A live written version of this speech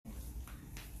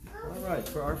right,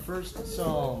 for our first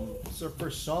psalm, so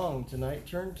first song tonight,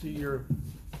 turn to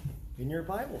in your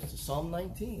Bibles to Psalm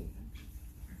 19.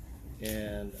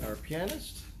 And our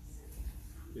pianist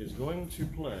is going to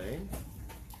play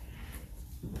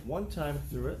one time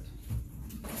through it.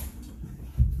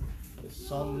 It's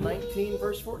Psalm 19,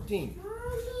 verse 14.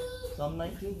 Psalm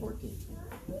 19, 14.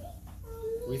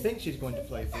 We think she's going to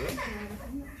play through it.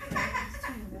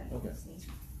 Okay.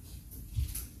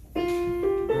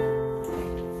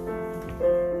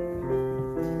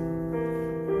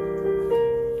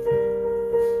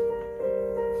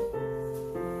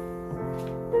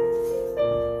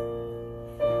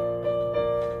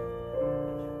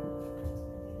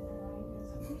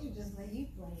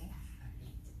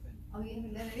 Oh, you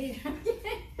haven't done it either.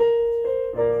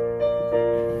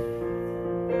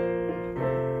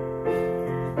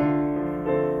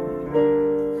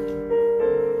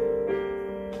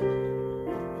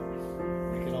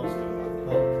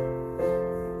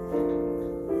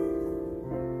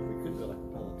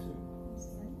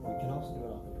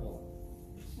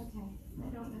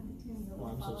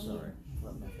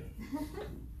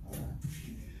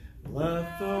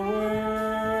 Let the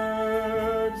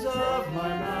words of my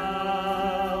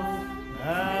mouth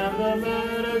and the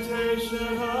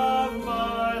meditation of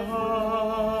my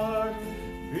heart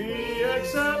be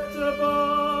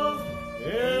acceptable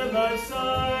in thy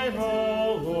sight,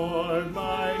 O Lord,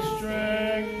 my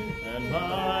strength and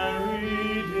my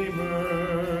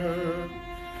Redeemer.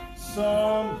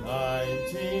 Psalm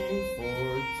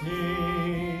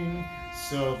 19:14.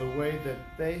 So the way that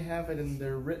they have it in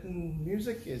their written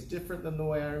music is different than the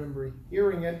way I remember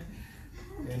hearing it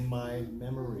in my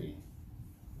memory.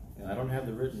 And I don't have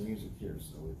the written music here,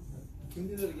 so can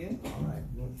we do that again? All right.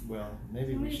 Well,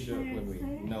 maybe we should do it when we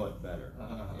know it better.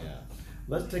 Yeah.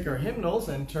 Let's take our hymnals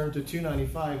and turn to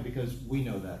 295 because we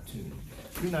know that tune.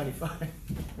 295.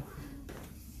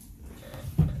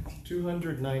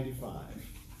 295.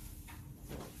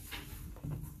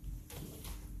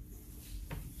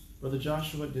 Brother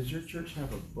Joshua, does your church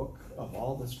have a book of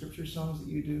all the scripture songs that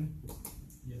you do?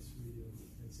 Yes, we do.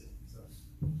 It's a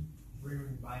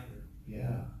rearing binder.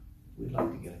 Yeah, we'd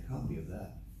like to get a copy of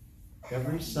that.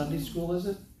 Every Sunday school, is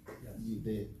it?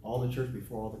 Yes. All the church,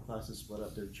 before all the classes split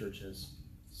up, their church has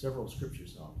several scripture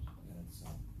songs. And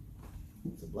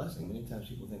it's a blessing. Many times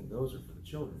people think those are for the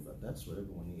children, but that's what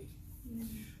everyone needs.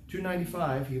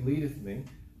 295, He leadeth me.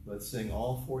 Let's sing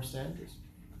all four stanzas.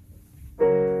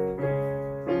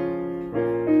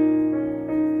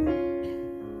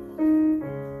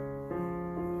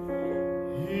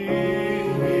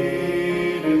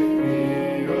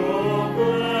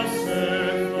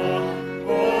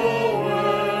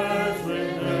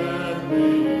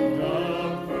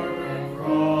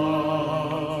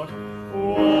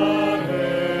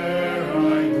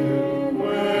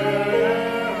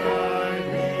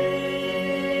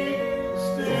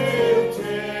 Still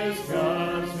 'tis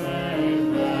God's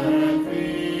hand that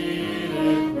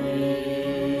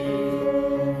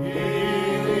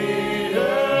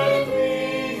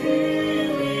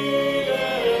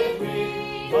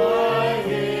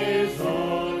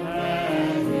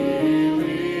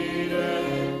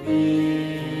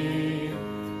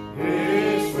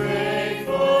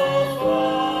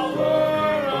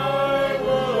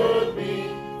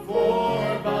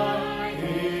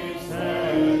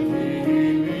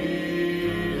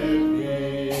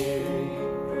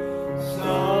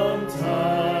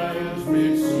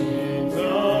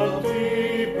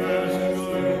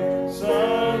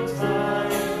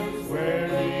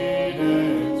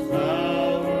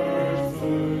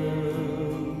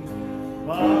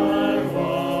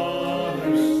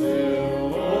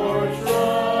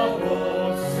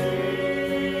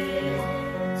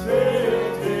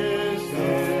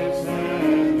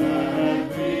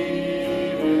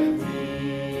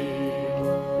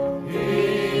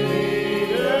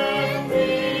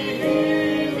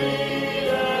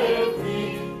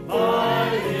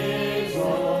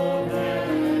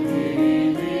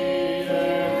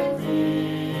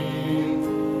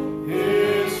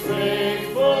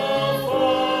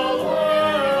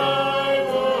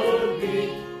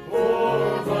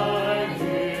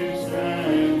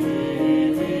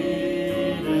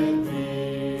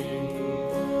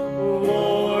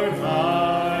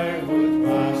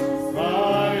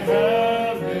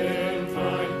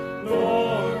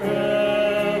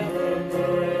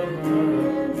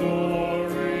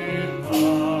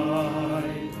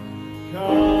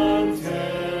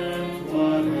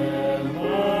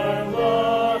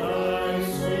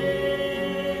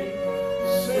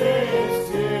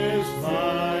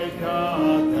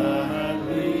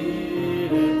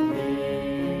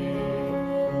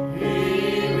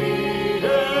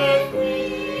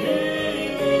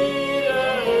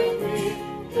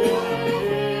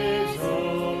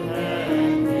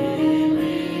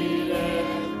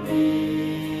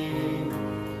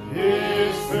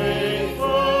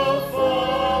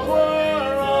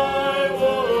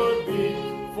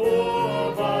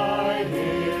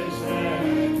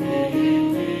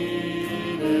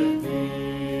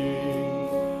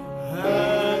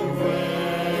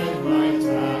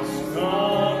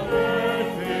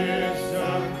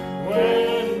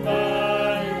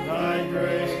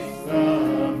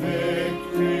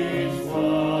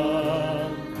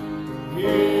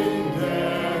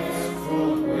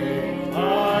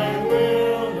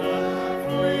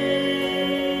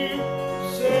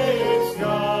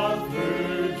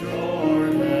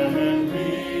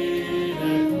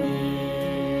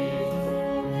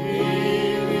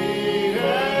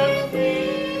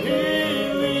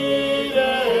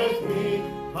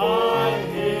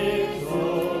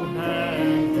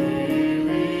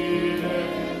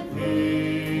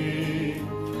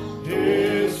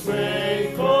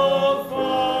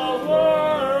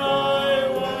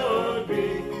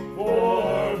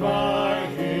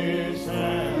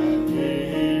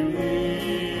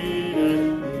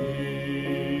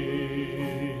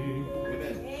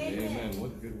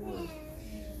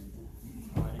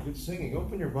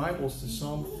your Bibles to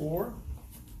Psalm 4.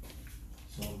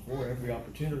 Psalm 4, every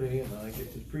opportunity, and I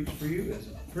get to preach for you is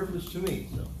a privilege to me.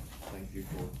 So thank you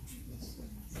for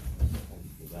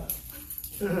that.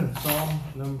 Psalm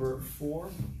number 4.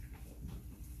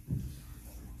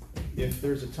 If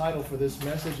there's a title for this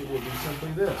message, it will be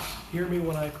simply this: Hear me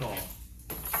when I call.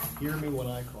 Hear me when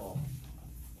I call.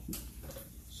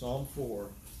 Psalm 4.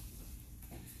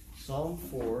 Psalm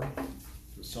 4,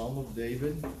 the Psalm of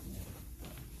David.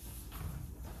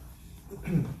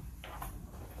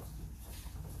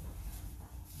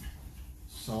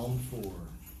 Psalm 4.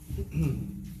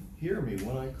 Hear me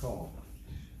when I call.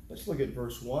 Let's look at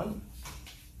verse 1.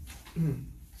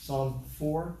 Psalm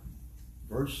 4,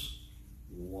 verse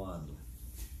 1.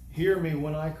 Hear me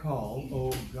when I call,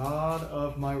 O God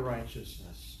of my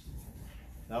righteousness.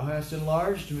 Thou hast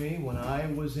enlarged me when I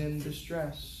was in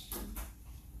distress.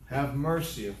 Have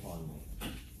mercy upon me,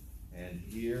 and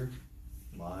hear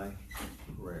my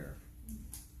prayer.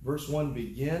 Verse 1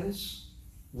 begins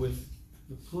with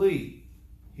the plea,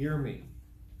 hear me.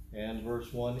 And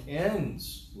verse 1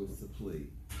 ends with the plea,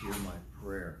 hear my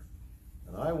prayer.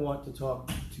 And I want to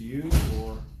talk to you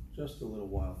for just a little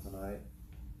while tonight,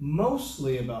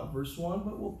 mostly about verse 1,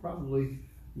 but we'll probably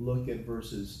look at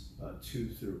verses 2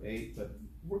 through 8. But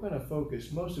we're going to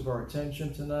focus most of our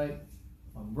attention tonight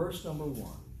on verse number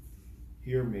 1.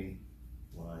 Hear me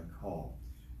when I call.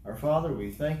 Our Father,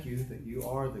 we thank you that you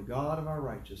are the God of our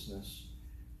righteousness,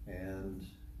 and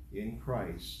in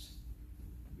Christ,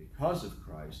 because of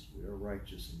Christ, we are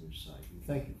righteous in your sight. We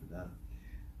thank you for that.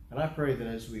 And I pray that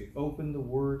as we open the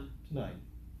Word tonight,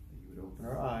 that you would open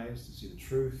our eyes to see the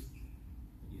truth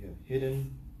that you have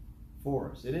hidden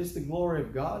for us. It is the glory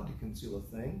of God to conceal a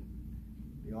thing.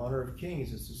 The honor of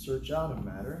kings is to search out a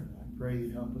matter. And I pray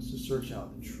you'd help us to search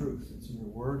out the truth that's in your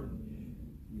Word, and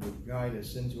you would guide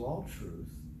us into all truth.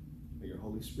 May your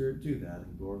Holy Spirit do that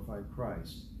and glorify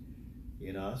Christ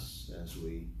in us as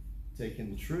we take in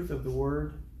the truth of the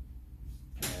Word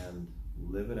and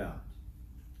live it out.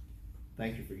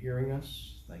 Thank you for hearing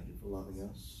us. Thank you for loving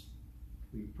us.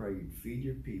 We pray you'd feed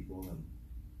your people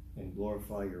and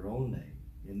glorify your own name.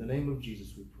 In the name of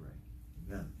Jesus we pray.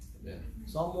 Amen. Amen.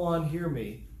 Psalm 1, hear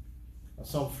me.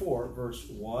 Psalm 4, verse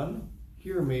 1,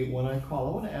 hear me when I call.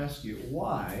 I want to ask you,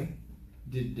 why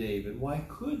could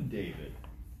David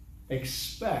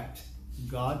expect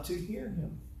God to hear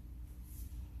him?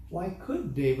 Why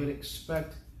could David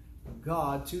expect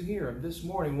God to hear him? This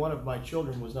morning, one of my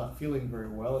children was not feeling very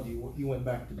well, and he went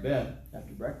back to bed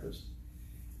after breakfast.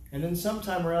 And then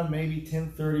sometime around maybe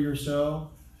 10:30 or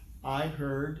so, I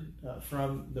heard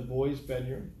from the boy's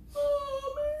bedroom, "Mommy!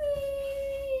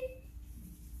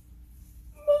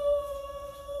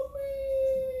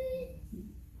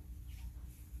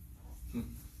 Mommy!"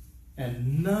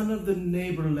 And none of the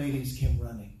neighbor ladies came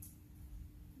running.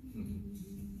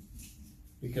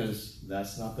 Because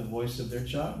that's not the voice of their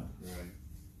child. Right.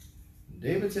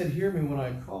 David said, hear me when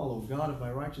I call, O God of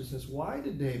my righteousness. Why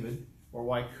could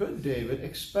David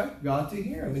expect God to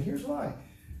hear him? And here's why.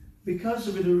 Because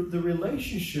of the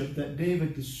relationship that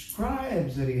David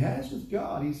describes that he has with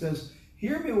God. He says,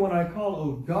 hear me when I call,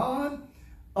 O God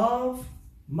of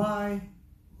my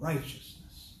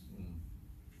righteousness.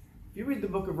 If you read the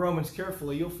book of Romans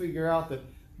carefully, you'll figure out that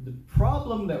the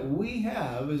problem that we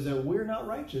have is that we're not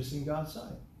righteous in God's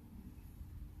sight.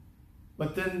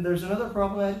 But then there's another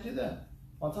problem added to that.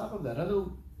 On top of that, another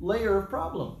layer of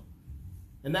problem.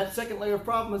 And that second layer of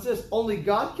problem is this: only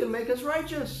God can make us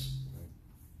righteous.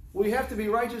 We have to be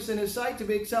righteous in His sight to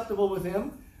be acceptable with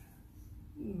Him,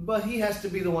 but He has to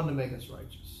be the one to make us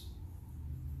righteous.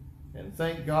 And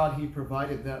thank God He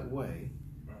provided that way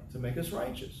to make us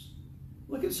righteous.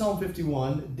 Look at Psalm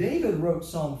 51. David wrote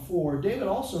Psalm 4. David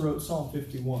also wrote Psalm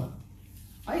 51.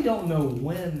 I don't know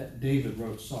when David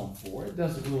wrote Psalm 4. It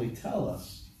doesn't really tell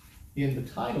us in the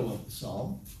title of the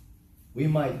psalm. We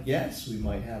might guess, we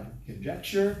might have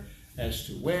conjecture as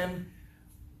to when.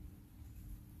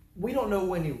 We don't know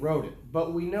when he wrote it,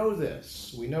 but we know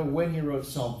this. We know when he wrote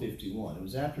Psalm 51. It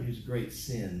was after his great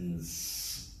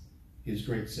sins. His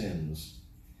great sins.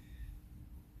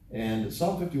 And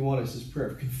Psalm 51 is his prayer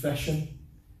of confession.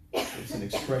 It's an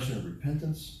expression of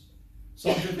repentance.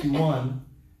 Psalm 51,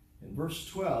 in verse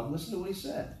 12, listen to what he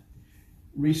said.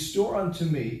 Restore unto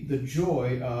me the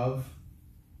joy of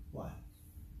what?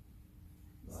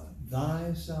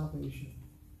 Thy salvation.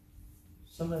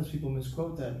 Sometimes people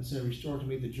misquote that and say, restore to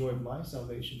me the joy of my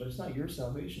salvation. But it's not your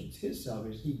salvation, it's His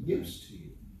salvation. He gives to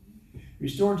you.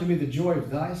 Restore to me the joy of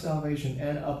thy salvation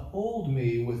and uphold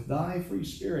me with thy free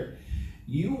spirit.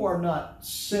 You are not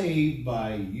saved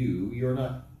by you. You're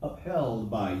not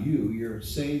upheld by you. You're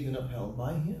saved and upheld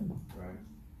by Him. Right.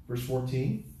 Verse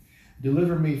 14.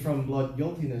 Deliver me from blood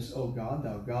guiltiness, O God,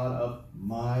 thou God of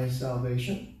my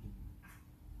salvation.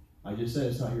 I just said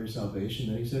it's not your salvation.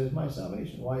 Then he said it's my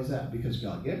salvation. Why is that? Because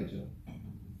God gave it to him.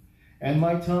 And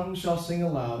my tongue shall sing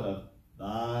aloud of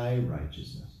thy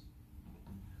righteousness.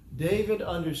 David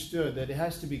understood that it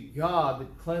has to be God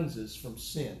that cleanses from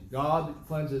sin, God that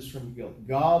cleanses from guilt,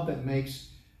 God that makes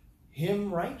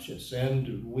him righteous,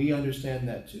 and we understand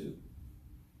that too.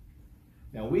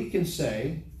 Now we can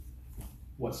say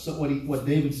what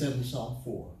David said in Psalm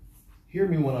 4. Hear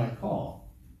me when I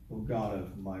call, O God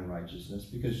of my righteousness,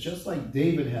 because just like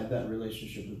David had that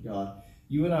relationship with God,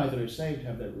 you and I that are saved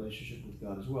have that relationship with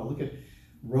God as well. Look at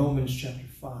Romans chapter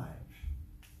 5.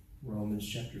 Romans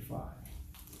chapter 5.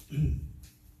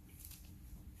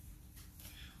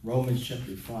 Romans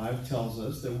chapter 5 tells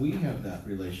us that we have that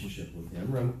relationship with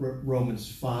him.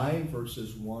 Romans 5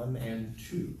 verses 1 and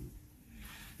 2.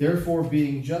 Therefore,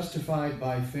 being justified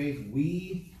by faith,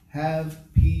 we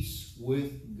have peace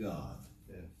with God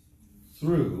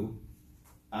through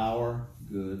our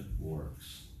good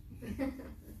works.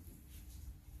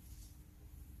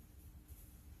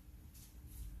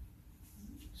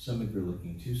 Some of you are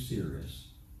looking too serious.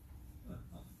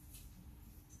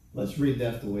 Let's read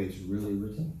that the way it's really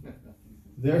written.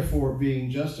 Therefore, being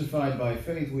justified by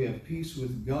faith, we have peace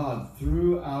with God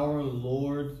through our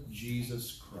Lord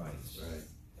Jesus Christ. Right.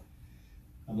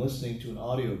 I'm listening to an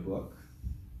audiobook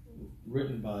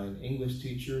written by an English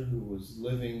teacher who was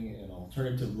living an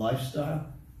alternative lifestyle,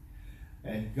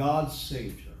 and God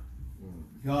saved her.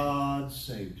 God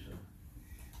saved her.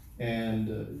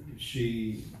 And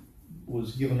she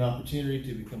was given an opportunity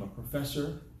to become a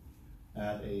professor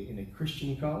in a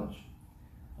Christian college,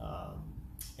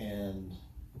 and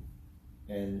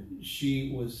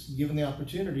she was given the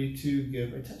opportunity to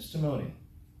give a testimony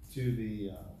to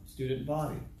the student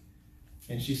body.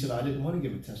 And she said, I didn't want to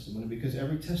give a testimony because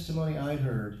every testimony I'd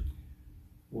heard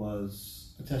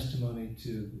was a testimony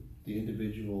to the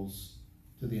individual,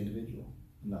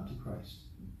 not to Christ.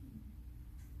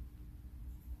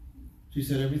 She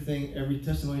said every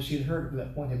testimony she had heard up to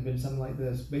that point had been something like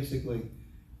this, basically,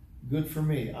 good for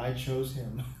me, I chose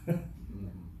him.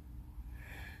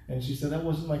 And she said, that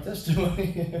wasn't my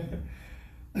testimony.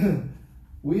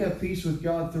 We have peace with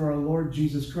God through our Lord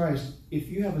Jesus Christ. If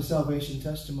you have a salvation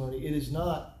testimony, it is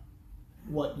not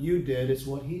what you did, it's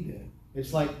what he did.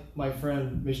 It's like my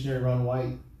friend, missionary Ron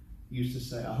White, used to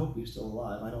say, I hope he's still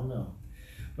alive, I don't know.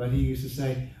 But he used to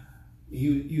say,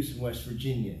 he was in West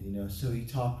Virginia, so he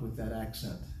talked with that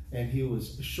accent. And he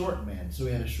was a short man, so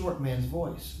he had a short man's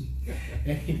voice.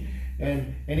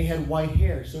 and he had white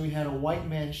hair, so he had a white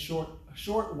man's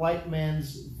short white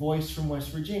man's voice from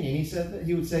West Virginia. And he said that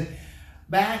he would say,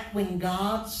 back when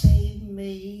God saved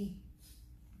me.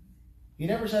 He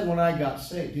never said when I got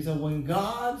saved. He said when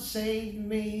God saved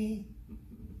me.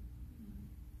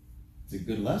 It's a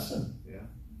good lesson. Yeah.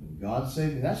 When God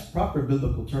saved me. That's proper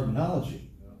biblical terminology.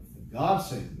 God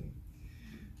saved me.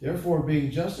 Therefore,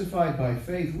 being justified by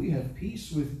faith, we have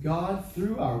peace with God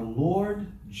through our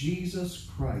Lord Jesus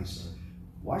Christ.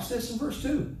 Watch this in verse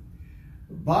 2.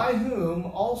 By whom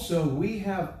also we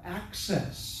have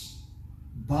access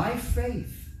by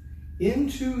faith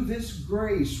into this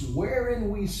grace wherein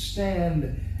we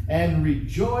stand and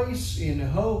rejoice in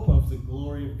hope of the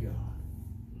glory of God.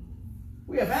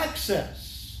 We have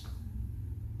access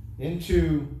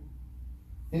into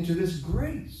this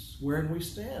grace wherein we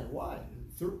stand. Why?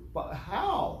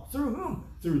 How? Through whom?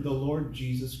 Through the Lord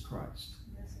Jesus Christ.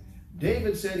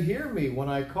 David said, hear me when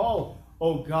I call,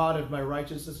 O God of my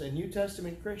righteousness. And New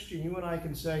Testament Christian, you and I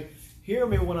can say, hear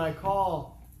me when I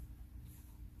call,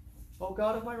 O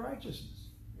God of my righteousness.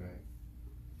 Right.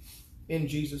 In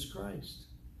Jesus Christ.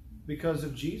 Because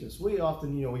of Jesus. We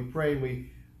often, we pray and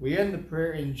we end the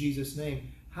prayer in Jesus'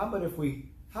 name. How about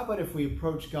if we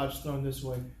approach God's throne this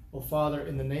way? Oh, Father,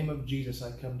 in the name of Jesus,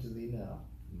 I come to thee now.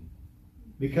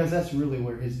 Because that's really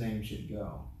where his name should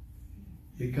go.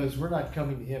 Because we're not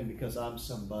coming to him because I'm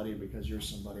somebody, because you're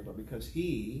somebody, but because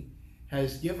he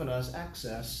has given us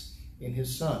access in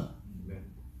his Son. Amen.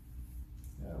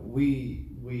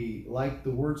 We like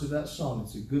the words of that song.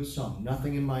 It's a good song.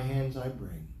 Nothing in my hands I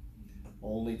bring,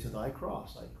 only to thy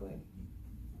cross I cling.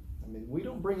 I mean, we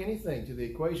don't bring anything to the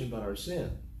equation but our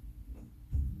sin.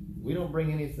 We don't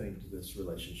bring anything to this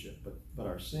relationship but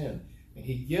our sin. And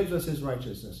he gives us his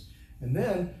righteousness. And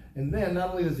then not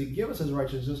only does he give us his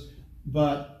righteousness,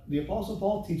 but the Apostle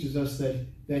Paul teaches us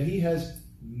that he has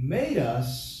made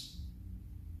us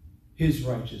his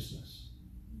righteousness.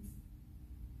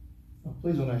 Now,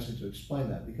 please don't ask me to explain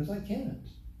that, because I can't.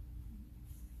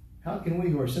 How can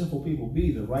we who are sinful people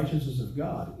be the righteousness of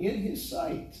God in his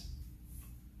sight?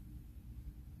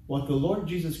 What the Lord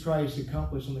Jesus Christ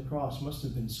accomplished on the cross must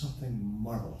have been something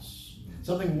marvelous,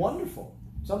 something wonderful,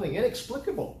 something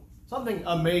inexplicable, something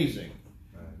amazing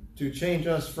to change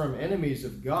us from enemies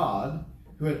of God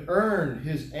who had earned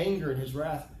his anger and his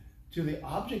wrath to the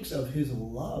objects of his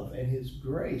love and his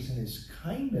grace and his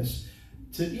kindness,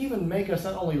 to even make us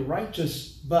not only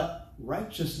righteous, but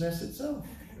righteousness itself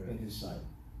in his sight.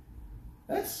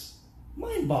 That's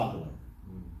mind-boggling.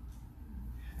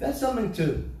 That's something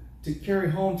to carry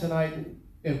home tonight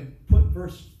and put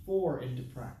verse 4 into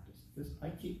practice. I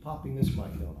keep popping this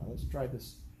mic, don't I? Let's try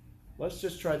this. Let's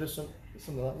just try this one. This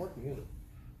one's not working, is it?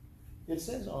 It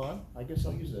says on. I guess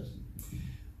I'll use this.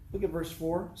 Look at verse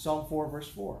 4, Psalm 4, verse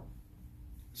 4.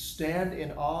 Stand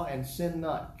in awe and sin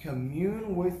not.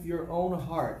 Commune with your own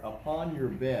heart upon your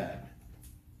bed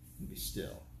and be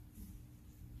still.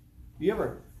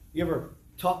 You ever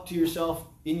talk to yourself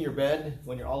in your bed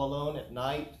when you're all alone at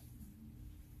night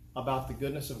about the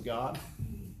goodness of God?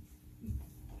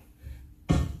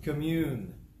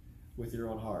 Commune with your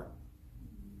own heart.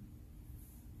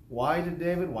 Why could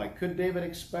David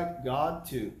expect God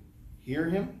to hear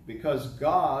him? Because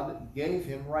God gave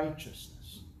him righteousness.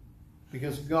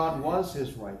 Because God was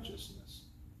his righteousness.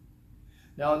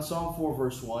 Now in Psalm 4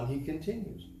 verse 1 he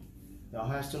continues, Thou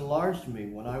hast enlarged me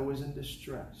when I was in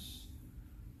distress.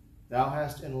 Thou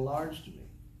hast enlarged me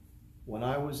when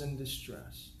I was in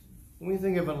distress. When we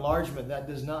think of enlargement, that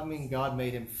does not mean God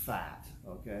made him fat.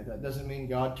 Okay, that doesn't mean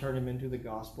God turned him into the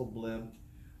gospel blimp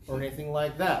or anything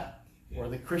like that. Or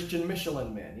the Christian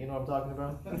Michelin Man, you know what I'm talking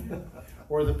about?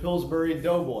 Or the Pillsbury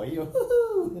Doughboy,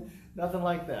 nothing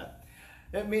like that.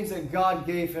 It means that God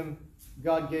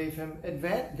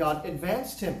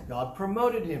advanced him, God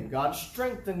promoted him, God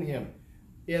strengthened him.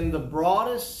 In the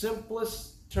broadest,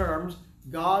 simplest terms,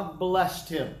 God blessed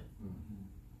him.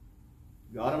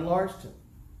 God enlarged him.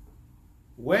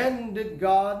 When did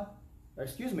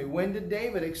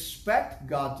David expect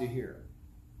God to hear him?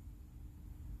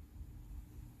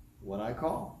 When I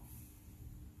call.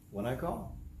 When I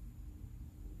call.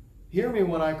 Hear me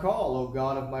when I call, O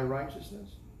God of my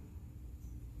righteousness.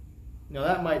 Now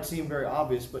that might seem very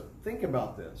obvious, but think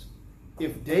about this.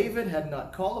 If David had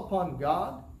not called upon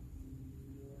God,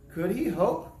 could he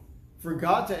hope for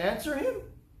God to answer him?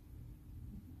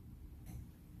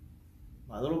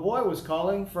 My little boy was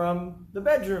calling from the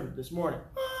bedroom this morning.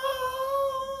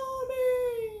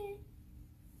 Mommy!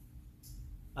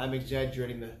 I'm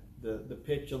exaggerating the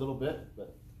pitch a little bit,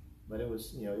 but it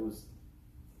was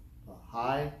a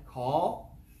high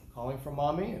call, calling from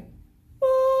mommy, and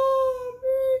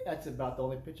that's about the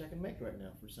only pitch I can make right now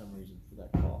for some reason for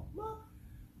that call.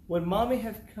 Would mommy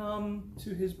have come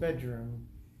to his bedroom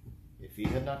if he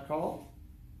had not called?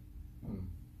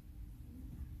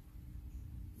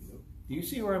 Do you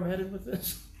see where I'm headed with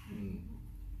this?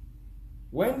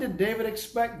 When did David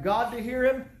expect God to hear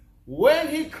him? When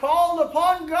he called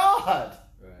upon God.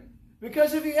 Right.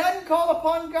 Because if he hadn't called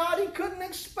upon God, he couldn't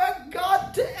expect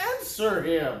God to answer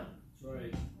him. That's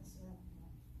right.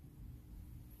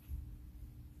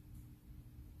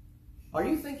 Are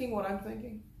you thinking what I'm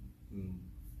thinking?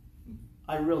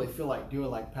 I really feel like doing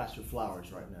like Pastor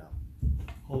Flowers right now.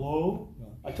 Hello?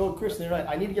 I told Chris the other night,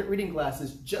 I need to get reading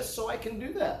glasses just so I can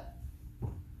do that.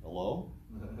 Hello?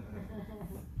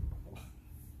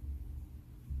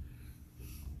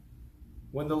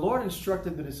 When the Lord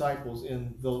instructed the disciples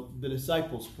in the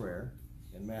disciples' prayer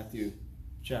in Matthew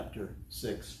chapter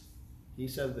 6, he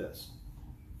said this,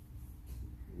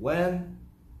 when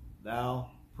thou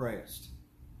prayest.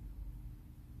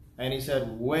 And he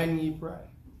said, when ye pray.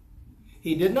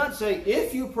 He did not say,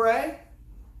 if you pray.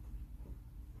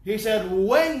 He said,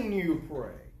 when you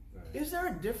pray. Right. Is there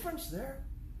a difference there?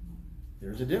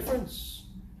 There's a difference.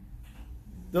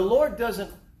 The Lord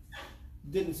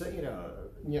didn't say,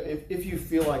 if you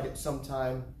feel like it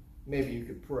sometime, maybe you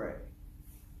could pray.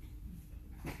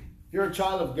 If you're a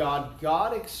child of God,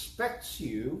 God expects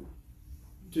you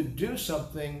to do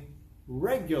something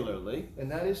regularly,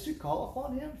 and that is to call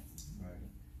upon Him. Right.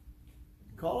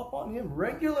 Call upon Him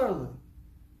regularly.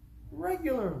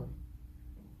 Regularly.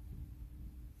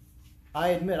 I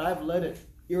admit I've let it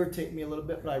irritate me a little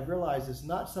bit, but I've realized it's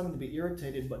not something to be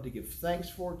irritated, but to give thanks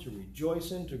for, to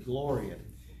rejoice in, to glory in.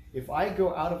 If I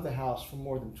go out of the house for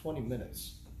more than 20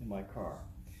 minutes in my car,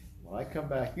 when I come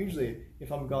back, usually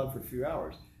if I'm gone for a few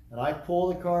hours, and I pull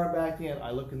the car back in,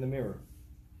 I look in the mirror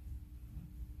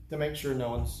to make sure no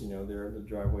one's, there in the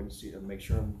driveway to see it, make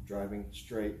sure I'm driving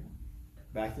straight,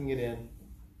 backing it in,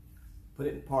 put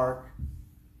it in park,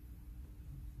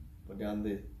 put down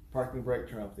the parking brake,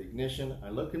 turn off the ignition. I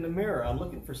look in the mirror. I'm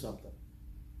looking for something.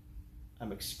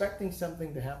 I'm expecting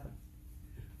something to happen.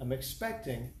 I'm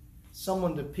expecting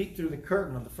someone to peek through the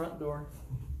curtain on the front door,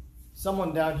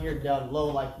 someone down here down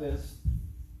low like this,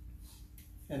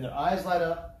 and their eyes light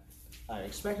up, I'm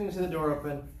expecting to see the door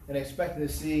open, and expecting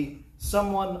to see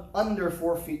someone under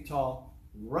 4 feet tall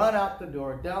run out the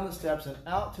door, down the steps, and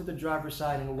out to the driver's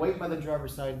side and wait by the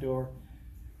driver's side door.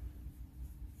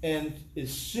 And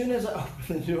as soon as I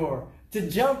open the door, to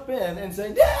jump in and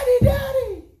say, "Daddy,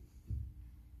 Daddy!"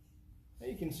 Now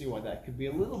you can see why that could be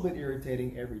a little bit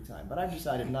irritating every time. But I've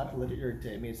decided not to let it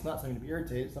irritate me. It's not something to be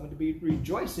irritated. It's something to be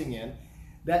rejoicing in,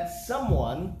 that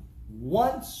someone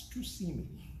wants to see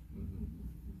me.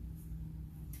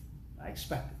 I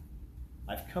expect it.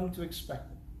 I've come to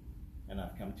expect it. And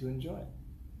I've come to enjoy it.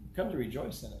 I've come to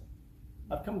rejoice in it.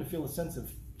 I've come to feel a sense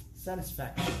of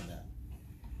satisfaction in that.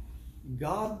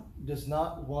 God does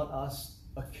not want us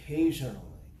occasionally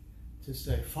to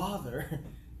say, "Father."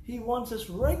 He wants us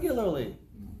regularly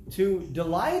to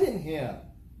delight in Him.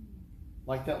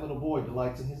 Like that little boy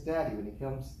delights in his daddy when he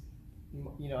comes.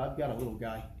 You know, I've got a little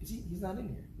guy. He's not in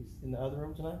here. He's in the other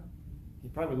room tonight.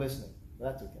 He's probably listening,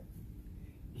 but that's okay.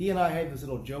 He and I have this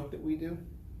little joke that we do.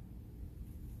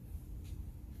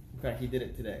 In fact, he did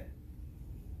it today.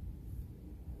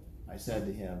 I said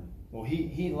to him, well,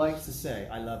 he likes to say,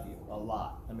 "I love you," a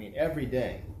lot. I mean, every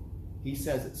day. He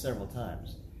says it several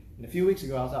times. And a few weeks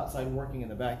ago, I was outside working in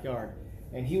the backyard,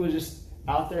 and he was just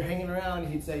out there hanging around,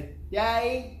 and he'd say,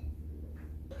 "Yay,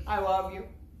 I love you."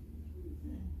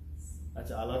 I'd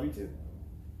say, "I love you too."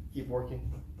 Keep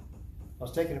working. I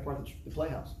was taking apart the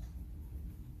playhouse,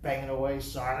 banging away,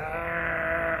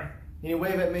 and he'd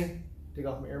wave at me, take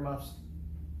off my earmuffs.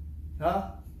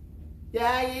 "Huh?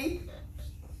 Yay,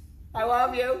 I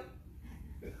love you."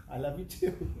 "I love you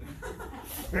too."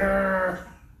 A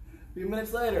few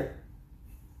minutes later,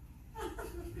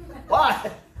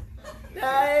 "What?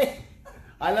 Hey,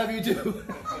 I love you too."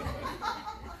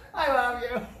 "I love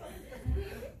you."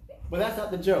 But that's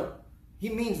not the joke. He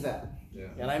means that. Yeah.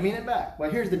 And I mean it back.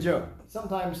 But here's the joke.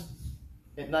 Sometimes,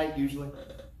 at night usually,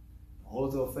 I'll hold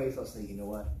his little face, I'll say, "You know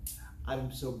what?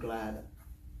 I'm so glad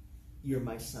you're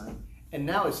my son." And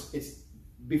now it's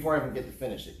before I even get to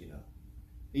finish it, you know.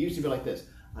 It used to be like this.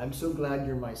 "I'm so glad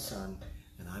you're my son,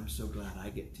 and I'm so glad I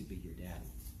get to be your daddy."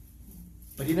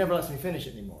 But he never lets me finish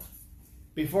it anymore.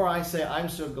 Before I say, "I'm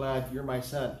so glad you're my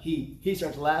son," he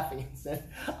starts laughing and says,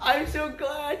 "I'm so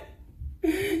glad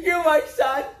you're my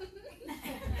son.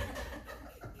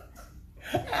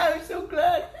 I'm so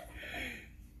glad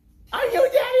I'm your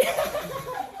daddy."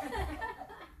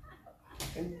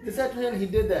 And this afternoon he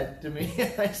did that to me.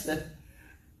 I said,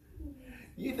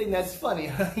 "You think that's funny,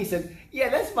 huh?" He said, "Yeah,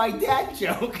 that's my dad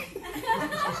joke."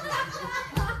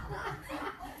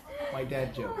 My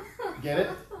dad joke. Get it?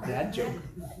 Dad joke.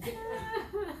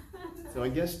 So I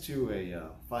guess to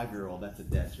a 5-year-old, that's a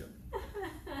dad joke.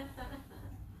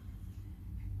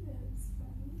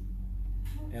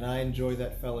 And I enjoy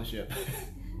that fellowship.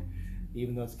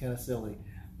 Even though it's kind of silly,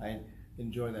 I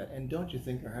enjoy that. And don't you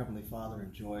think our Heavenly Father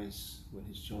enjoys when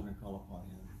His children call upon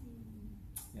Him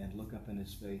and look up in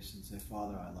His face and say,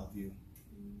 "Father, I love you.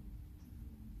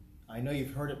 I know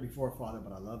you've heard it before, Father,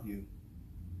 but I love you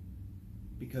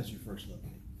because you first loved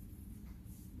me."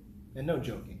 And no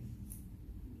joking,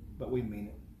 but we mean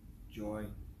it. Joy.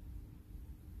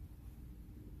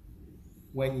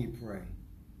 When you pray.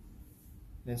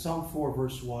 In Psalm 4,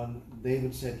 verse 1,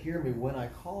 David said, "Hear me when I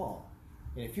call."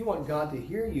 And if you want God to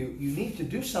hear you, you need to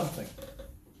do something.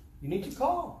 You need to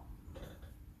call.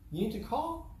 You need to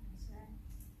call.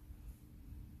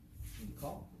 You need to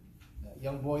call. That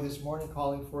young boy this morning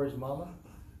calling for his mama,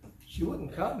 she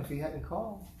wouldn't come if he hadn't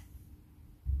called.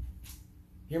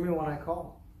 Hear me when I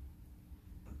call.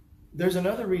 There's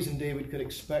another reason David could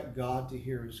expect God to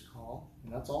hear his call,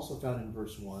 and that's also found in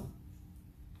verse 1.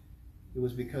 It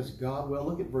was because God, well,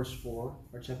 look at verse 4,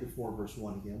 or chapter 4, verse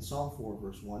 1 again. Psalm 4,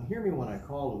 verse 1. "Hear me when I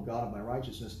call, O God of my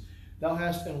righteousness. Thou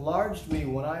hast enlarged me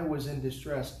when I was in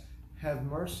distress. Have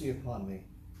mercy upon me,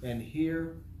 and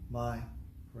hear my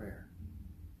prayer."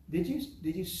 Did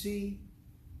you see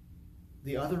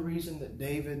the other reason that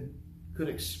David could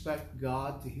expect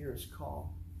God to hear his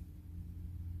call?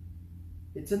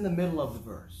 It's in the middle of the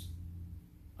verse.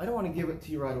 I don't want to give it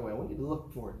to you right away. I want you to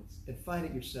look for it and find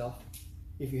it yourself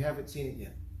if you haven't seen it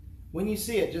yet. When you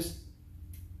see it, just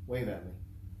wave at me.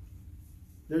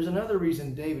 There's another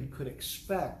reason David could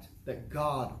expect that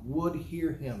God would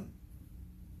hear him.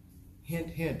 Hint,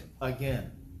 hint,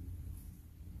 again.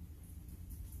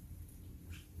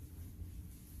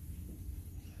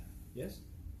 Yes?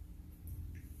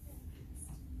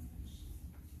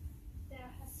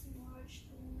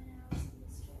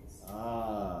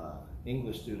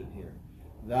 English student here.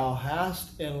 "Thou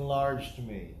hast enlarged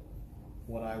me."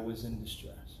 when I was in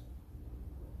distress.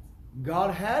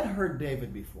 God had heard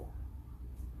David before.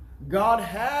 God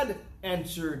had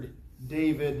answered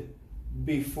David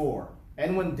before.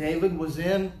 And when David was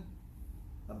in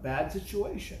a bad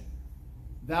situation,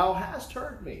 thou hast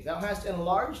heard me. Thou hast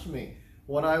enlarged me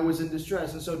when I was in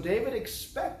distress. And so David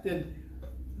expected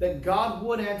that God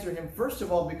would answer him, first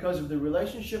of all, because of the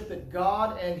relationship that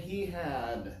God and he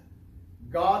had.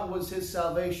 God was his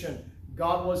salvation.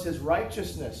 God was his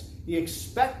righteousness. He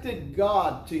expected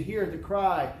God to hear the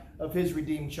cry of his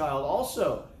redeemed child.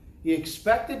 Also, he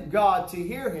expected God to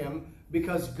hear him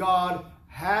because God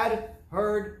had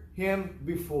heard him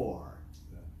before.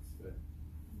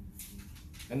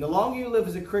 And the longer you live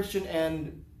as a Christian,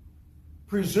 and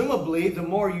presumably the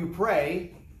more you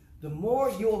pray, the more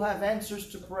you will have answers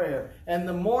to prayer, and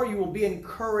the more you will be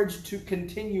encouraged to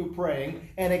continue praying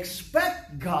and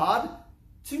expect God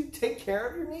to take care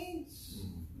of your needs.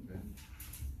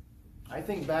 I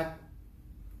think back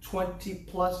 20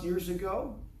 plus years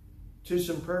ago to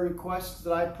some prayer requests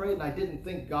that I prayed, and I didn't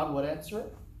think God would answer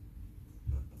it.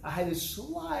 I had a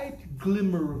slight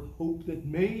glimmer of hope that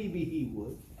maybe he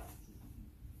would.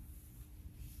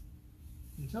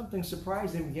 And something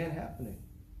surprising began happening.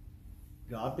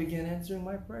 God began answering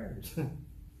my prayers.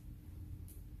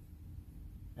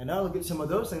 And I look at some of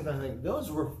those things, I think those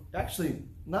were actually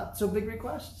not so big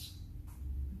requests.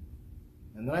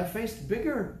 And then I faced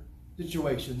bigger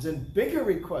situations and bigger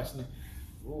requests. And,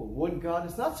 would God?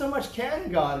 It's not so much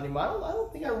can God anymore. I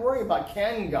don't think I worry about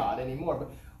can God anymore.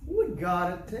 But would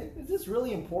God take? Is this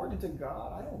really important to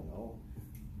God? I don't know.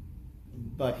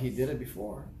 But he did it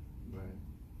before. Right.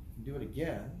 Do it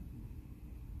again.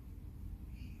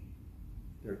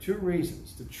 There are two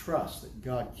reasons to trust that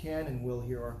God can and will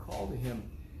hear our call to him.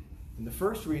 And the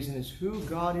first reason is who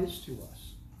God is to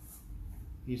us.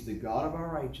 He's the God of our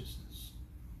righteousness.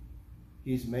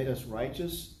 He's made us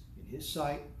righteous in his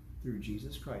sight through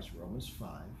Jesus Christ, Romans 5.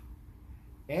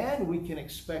 And we can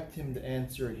expect him to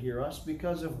answer and hear us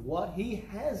because of what he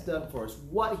has done for us.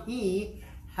 What he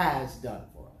has done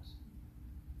for us.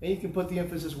 And you can put the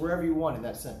emphasis wherever you want in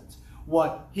that sentence.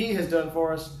 What he has done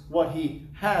for us, what he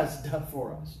has done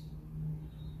for us.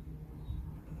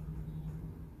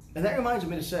 And that reminds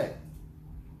me to say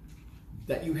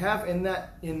that you have in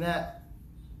that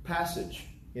passage,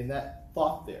 in that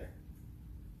thought there,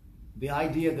 the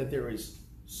idea that there is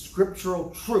scriptural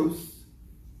truth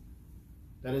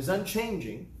that is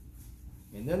unchanging,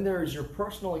 and then there is your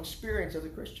personal experience as a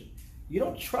Christian. You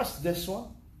don't trust this one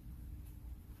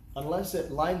unless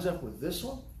it lines up with this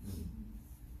one.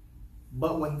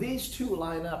 But when these two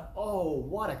line up, oh,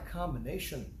 what a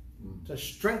combination to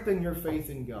strengthen your faith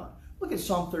in God. Look at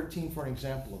Psalm 13 for an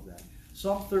example of that.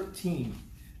 Psalm 13,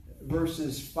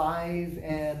 verses 5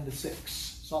 and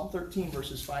 6. Psalm 13,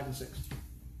 verses 5 and 6.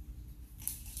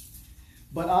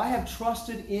 But I have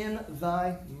trusted in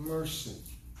thy mercy.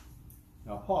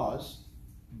 Now pause.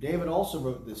 David also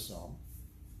wrote this psalm.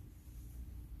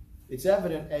 It's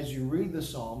evident as you read the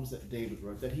Psalms that David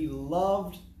wrote that he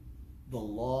loved the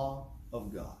law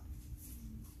of God.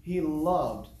 He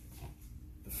loved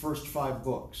the first 5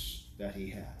 books that he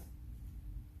had.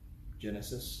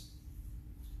 Genesis.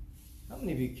 How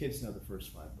many of you kids know the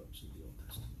first 5 books of the Old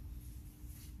Testament?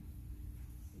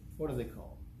 What are they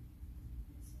called?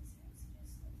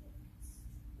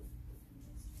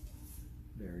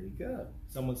 Very good.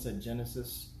 Someone said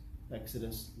Genesis,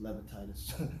 Exodus,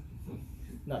 Leviticus.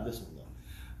 Not this one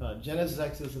though. Genesis,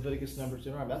 Exodus, Leviticus, Numbers,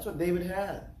 Deuteronomy. That's what David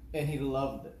had. And he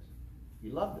loved it. He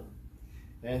loved it.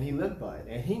 And he lived by it.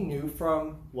 And he knew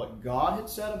from what God had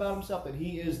said about himself that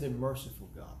he is the merciful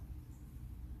God.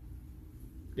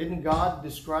 Didn't God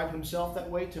describe himself that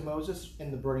way to Moses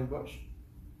in the burning bush?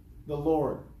 The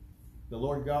Lord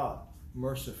God,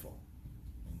 merciful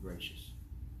and gracious.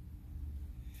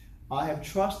 I have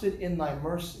trusted in thy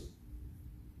mercy.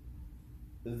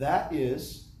 That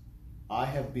is, I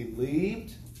have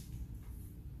believed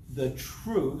the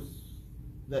truth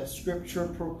that Scripture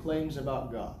proclaims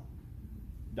about God.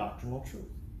 Doctrinal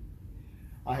truth.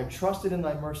 I have trusted in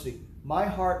thy mercy. My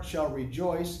heart shall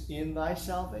rejoice in thy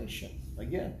salvation.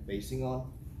 Again, basing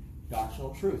on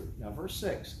doctrinal truth. Now, verse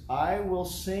 6. I will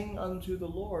sing unto the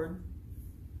Lord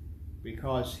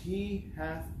because he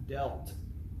hath dealt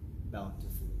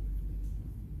bountifully.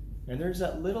 And there's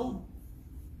that little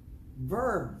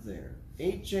verb there.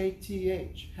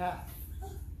 H-A-T-H. Hath.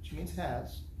 Which means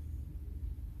has.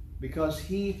 Because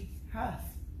he hath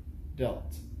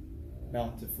dealt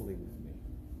bountifully with me.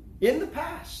 In the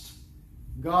past,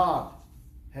 God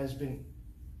has been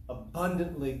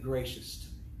abundantly gracious to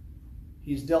me.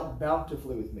 He's dealt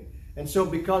bountifully with me. And so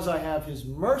because I have his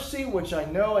mercy, which I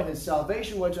know, and his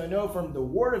salvation, which I know from the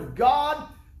Word of God,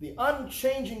 the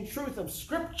unchanging truth of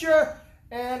Scripture,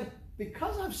 and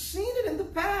because I've seen it in the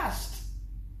past,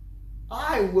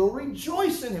 I will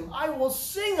rejoice in him. I will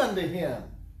sing unto him.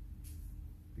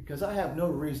 Because I have no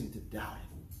reason to doubt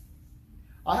him.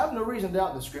 I have no reason to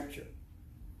doubt the Scripture.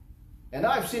 And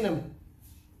I've seen him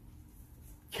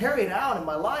carry it out in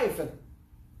my life, and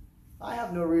I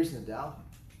have no reason to doubt him.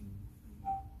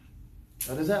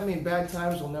 Now, does that mean bad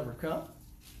times will never come?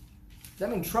 Does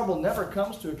that mean trouble never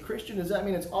comes to a Christian? Does that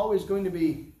mean it's always going to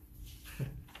be,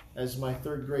 as my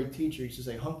third grade teacher used to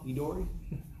say, hunky-dory?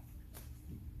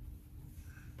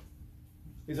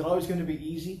 Is it always going to be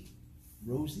easy,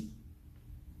 rosy?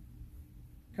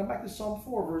 Come back to Psalm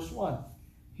 4, verse 1.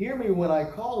 Hear me when I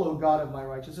call, O God of my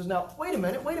righteousness. Now, wait a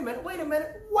minute. Put on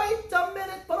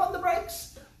the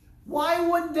brakes. Why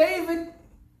would David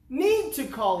need to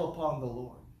call upon the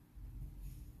Lord?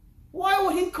 Why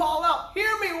would he call out,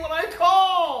 hear me when I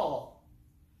call?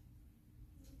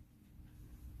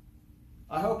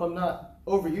 I hope I'm not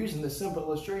overusing this simple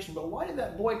illustration, but why did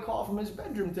that boy call from his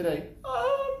bedroom today? Amen.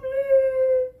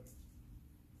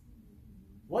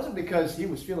 It wasn't because he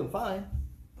was feeling fine.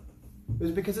 It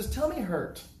was because his tummy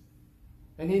hurt.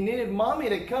 And he needed mommy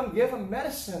to come give him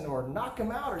medicine or knock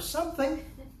him out or something.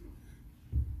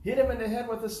 Hit him in the head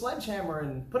with a sledgehammer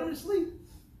and put him to sleep.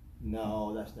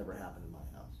 No, that's never happened in my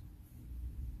house.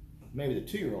 Maybe the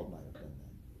 2-year-old might have done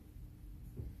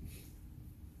that.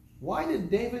 Why did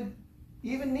David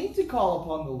even need to call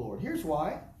upon the Lord? Here's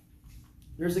why.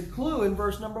 There's a clue in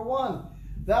verse number 1.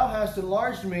 Thou hast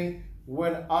enlarged me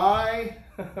when I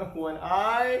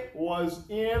was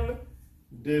in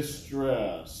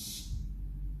distress.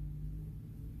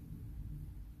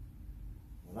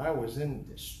 When I was in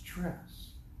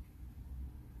distress.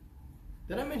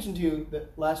 Did I mention to you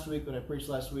that last week, when I preached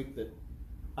last week, that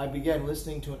I began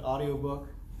listening to an audiobook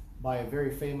by a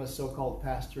very famous so-called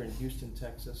pastor in Houston,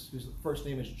 Texas, whose first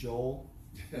name is Joel?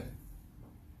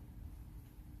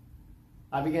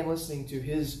 I began listening to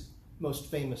his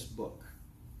most famous book.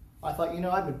 I thought,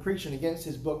 I've been preaching against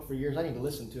his book for years. I need to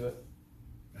listen to it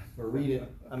or read it.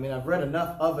 I mean, I've read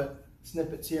enough of it,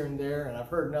 snippets here and there, and I've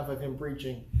heard enough of him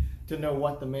preaching to know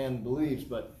what the man believes,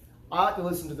 but I like to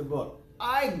listen to the book.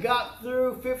 I got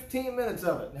through 15 minutes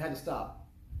of it and had to stop.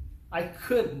 I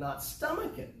could not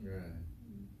stomach it. Right.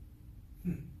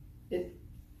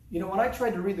 When I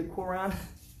tried to read the Quran, I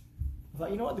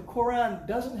thought, the Quran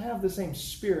doesn't have the same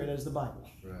spirit as the Bible.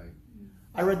 Right.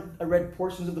 I read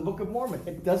portions of the Book of Mormon.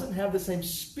 It doesn't have the same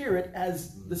spirit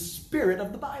as the spirit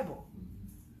of the Bible.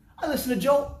 I listened to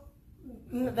Joel,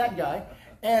 that guy,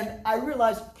 and I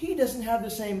realized he doesn't have the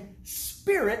same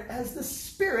spirit as the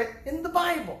spirit in the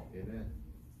Bible. Amen.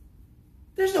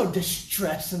 There's no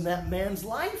distress in that man's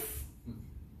life.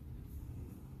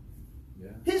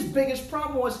 Yeah. His biggest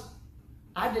problem was,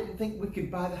 I didn't think we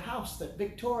could buy the house that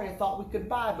Victoria thought we could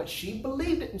buy, but she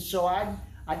believed it, and so I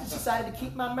just decided to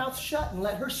keep my mouth shut and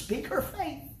let her speak her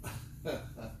faith.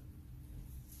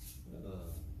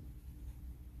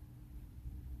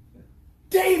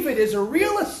 David is a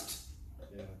realist.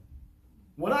 Yeah.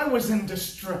 When I was in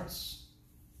distress.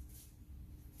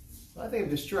 When I think of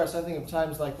distress, I think of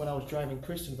times like when I was driving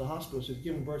Kristen to the hospital. She was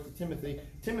giving birth to Timothy.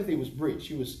 Timothy was breech.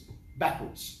 She was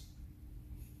backwards.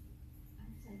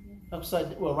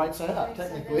 Right side up,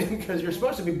 technically, because you're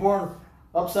supposed to be born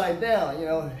upside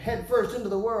down, head first into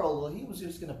the world. Well, he was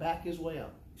just going to back his way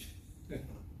up.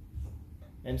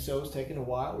 And so it was taking a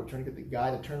while. We're trying to get the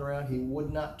guy to turn around. He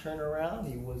would not turn around.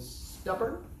 He was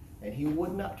stubborn, and he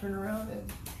would not turn around,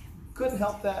 and couldn't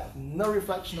help that. No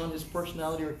reflection on his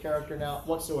personality or character now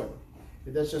whatsoever.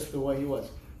 That's just the way he was.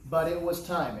 But it was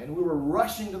time, and we were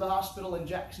rushing to the hospital in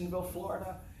Jacksonville,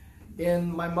 Florida,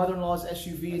 in my mother-in-law's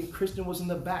SUV, and Kristen was in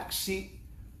the back seat,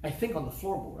 I think on the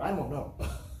floorboard. I don't know.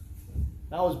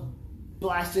 I was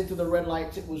blasted through the red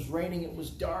lights. It was raining. It was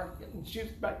dark, and she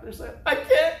was back there saying, I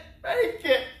can't make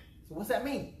it. So what's that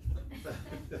mean?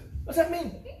 What's that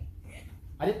mean?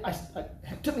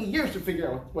 It took me years to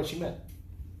figure out what she meant.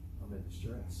 I'm in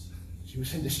distress. She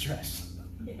was in distress.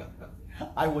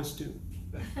 I was too.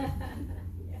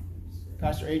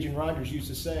 Pastor Adrian Rogers used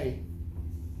to say,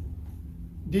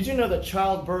 did you know that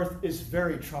childbirth is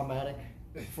very traumatic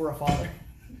for a father?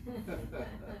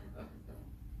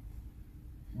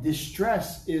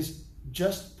 Distress is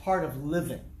just part of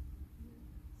living.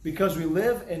 Because we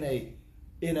live in a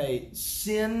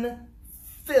sin-filled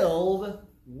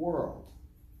world.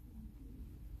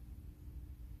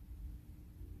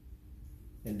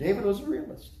 And David was a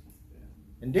realist.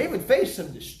 And David faced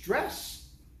some distress.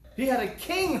 He had a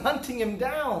king hunting him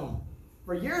down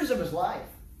for years of his life.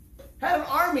 Had an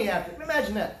army after him.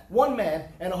 Imagine that. One man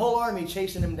and a whole army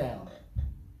chasing him down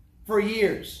for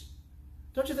years.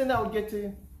 Don't you think that would get to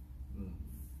you?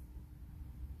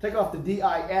 Take off the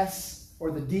D-I-S or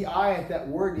the D-I at that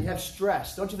word, you have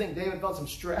stress. Don't you think David felt some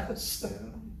stress? Yeah,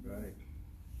 right.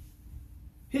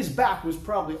 His back was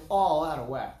probably all out of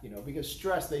whack, because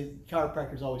stress,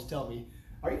 chiropractors always tell me,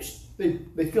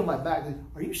 they feel my back.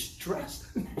 Are you stressed?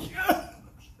 Yeah.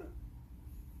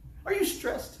 Are you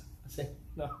stressed? I say,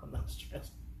 no, I'm not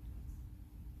stressed.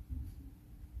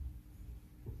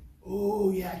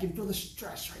 Oh, yeah, I can feel the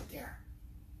stress right there.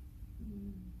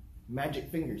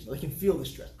 Magic fingers. They can feel the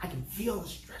stress. I can feel the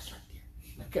stress right there.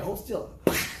 Okay, hold still.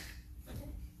 It's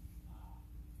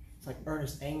like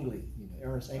Ernest Angley.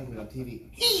 Ernest Angley on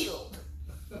TV. Healed.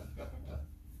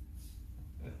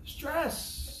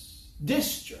 Stress.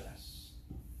 Distress.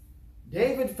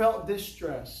 David felt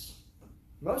distress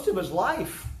most of his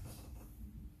life.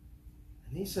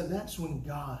 And he said that's when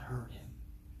God heard him.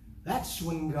 That's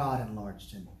when God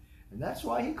enlarged him. And that's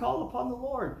why he called upon the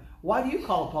Lord. Why do you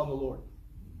call upon the Lord?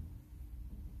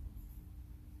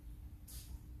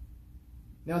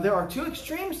 Now, there are two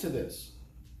extremes to this.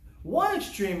 One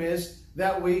extreme is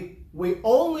that we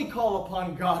only call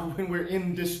upon God when we're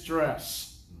in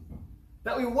distress.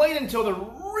 That we wait until the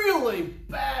really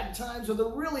bad times or the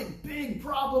really big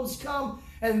problems come,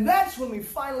 and that's when we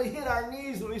finally hit our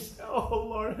knees and we say, oh,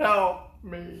 Lord, help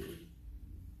me.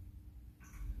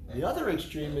 The other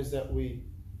extreme is that we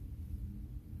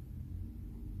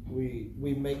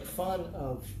make fun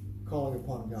of calling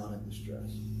upon God in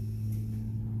distress.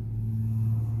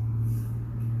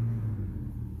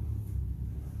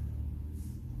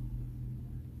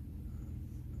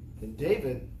 And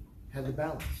David had the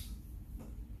balance.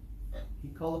 He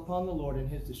called upon the Lord in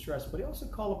his distress, but he also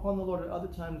called upon the Lord at other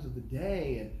times of the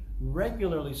day and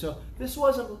regularly. So this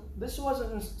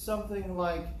wasn't something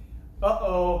like,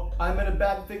 uh-oh, I'm in a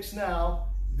bad fix now.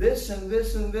 This and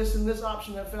this and this and this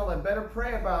option that failed. I better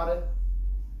pray about it.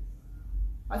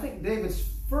 I think David's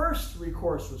first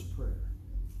recourse was prayer.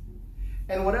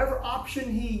 And whatever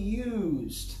option he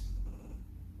used,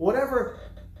 whatever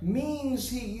means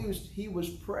he used, he was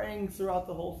praying throughout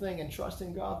the whole thing and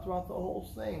trusting God throughout the whole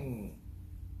thing.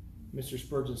 Mr.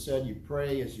 Spurgeon said, you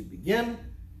pray as you begin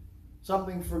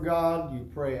something for God, you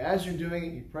pray as you're doing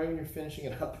it, you pray when you're finishing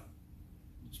it up.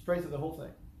 Just pray through the whole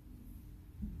thing.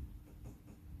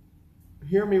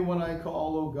 Hear me when I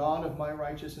call, O God of my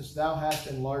righteousness, thou hast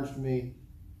enlarged me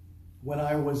when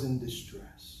I was in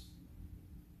distress.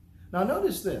 Now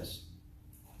notice this.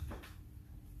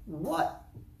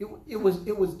 It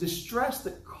was distress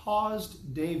that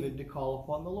caused David to call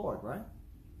upon the Lord, right?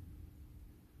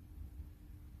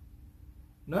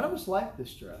 None of us like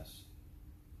distress.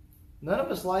 None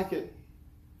of us like it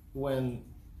when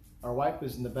our wife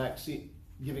is in the back seat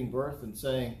giving birth and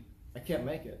saying, I can't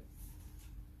make it.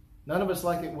 None of us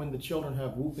like it when the children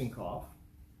have whooping cough.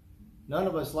 None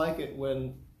of us like it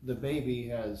when the baby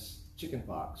has chicken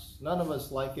pox. None of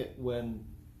us like it when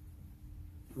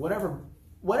whatever,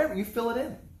 you fill it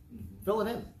in. Fill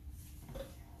it in.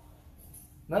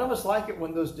 None of us like it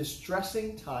when those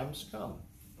distressing times come.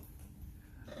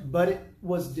 But it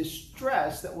was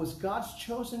distress that was God's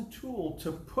chosen tool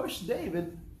to push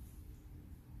David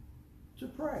to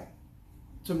pray,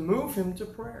 to move him to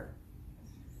prayer.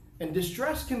 And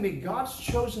distress can be God's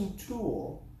chosen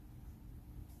tool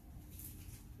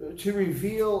to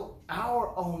reveal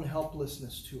our own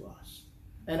helplessness to us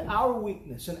and our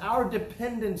weakness and our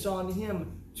dependence on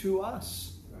him to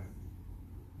us. Right.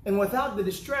 And without the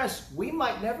distress, we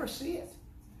might never see it.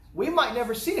 We might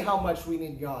never see how much we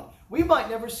need God. We might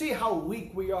never see how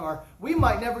weak we are. We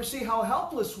might never see how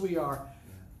helpless we are.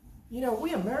 You know,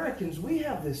 we Americans, we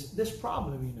have this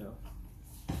problem, you know.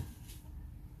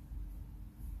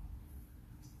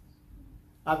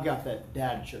 I've got that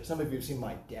dad shirt. Some of you have seen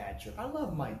my dad shirt. I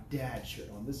love my dad shirt.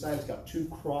 On this side, it's got two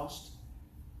crossed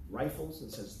rifles.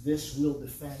 It says, "This will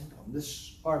defend." On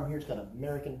this arm here, it's got an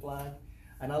American flag.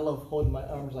 And I love holding my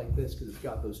arms like this because it's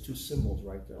got those two symbols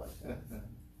right there like that.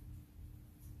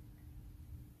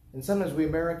 And sometimes we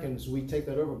Americans, we take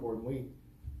that overboard and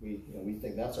we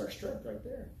think that's our strength right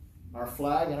there. Our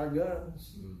flag and our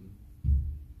guns. Mm-hmm.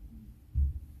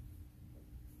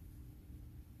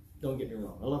 Don't get me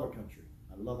wrong. I love our country.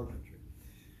 I love our country.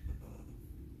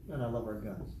 And I love our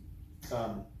guns.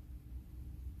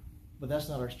 But that's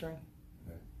not our strength.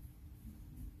 Okay.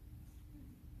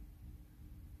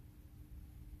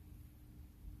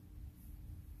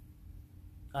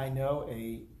 I know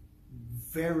a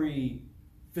very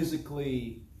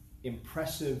physically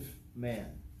impressive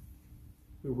man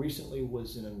who recently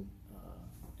was in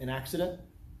an accident.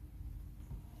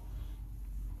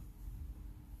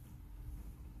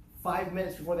 5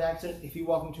 minutes before the accident, if he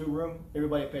walked into a room,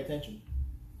 everybody pay attention.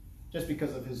 Just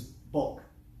because of his bulk.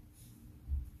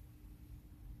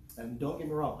 And don't get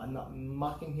me wrong, I'm not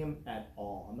mocking him at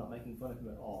all. I'm not making fun of him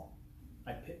at all.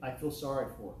 I feel sorry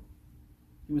for him.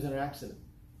 He was in an accident.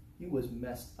 He was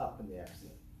messed up in the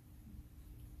accident.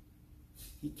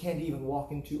 He can't even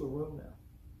walk into a room now.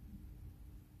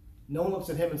 No one looks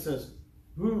at him and says,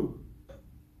 "Whoo."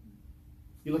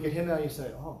 You look at him now and you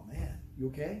say, "Oh man, you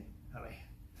okay?" I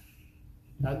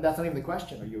mean, that's not even the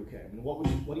question. Are you okay? I mean,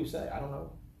 what do you say? I don't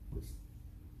know. Just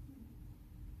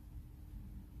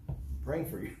praying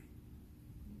for you.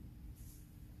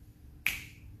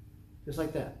 Just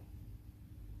like that.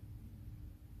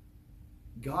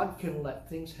 God can let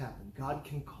things happen. God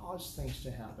can cause things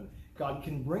to happen. God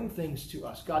can bring things to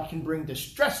us. God can bring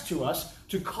distress to us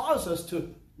to cause us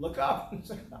to look up and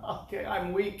say, "Okay,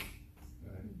 I'm weak."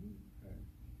 Right. Right.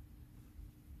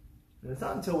 And it's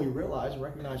not until we realize and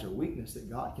recognize our weakness that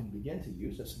God can begin to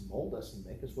use us and mold us and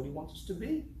make us what He wants us to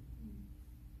be.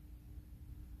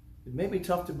 It may be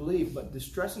tough to believe, but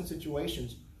distressing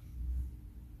situations,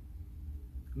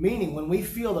 meaning when we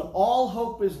feel that all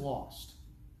hope is lost,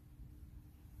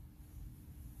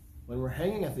 when we're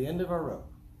hanging at the end of our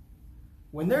rope,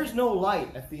 when there's no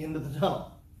light at the end of the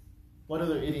tunnel, what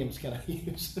other idioms can I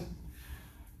use?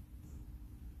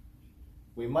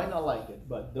 We might not like it,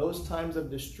 but those times of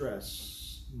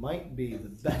distress might be the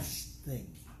best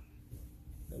thing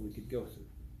that we could go through.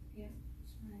 Yeah,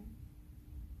 that's right.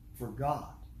 For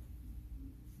God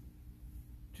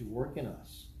to work in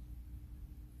us,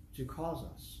 to cause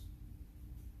us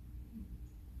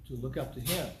to look up to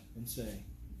Him and say,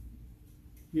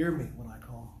 "Hear me when I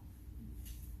call.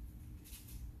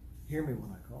 Hear me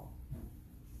when I call."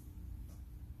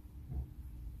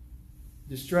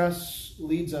 Distress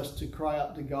leads us to cry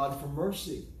out to God for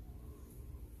mercy.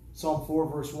 Psalm 4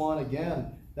 verse 1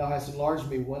 again, "Thou hast enlarged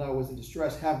me when I was in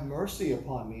distress. Have mercy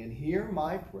upon me and hear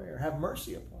my prayer." Have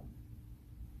mercy upon me.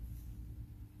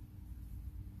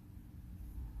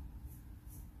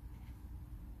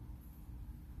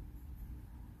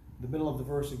 The middle of the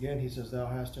verse again, he says, "Thou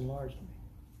hast enlarged me."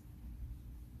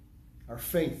 Our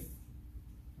faith,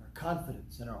 our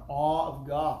confidence, and our awe of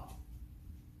God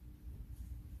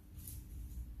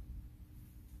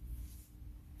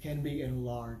can be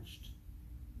enlarged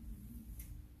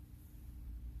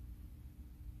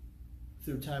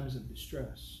through times of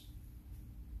distress.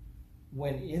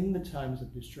 When in the times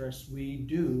of distress we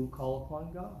do call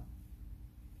upon God.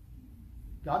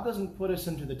 God doesn't put us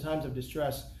into the times of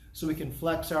distress so we can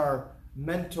flex our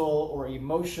mental or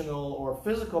emotional or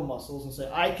physical muscles and say,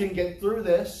 "I can get through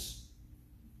this."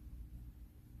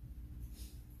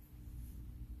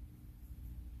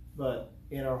 But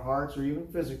in our hearts or even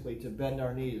physically to bend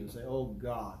our knees and say, "Oh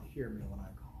God, hear me when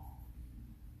I call.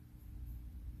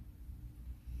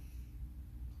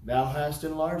 Thou hast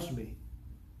enlarged me."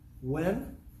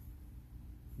 When?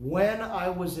 When I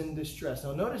was in distress.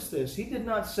 Now notice this. He did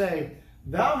not say,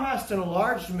 "Thou hast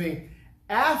enlarged me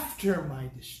after my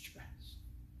distress."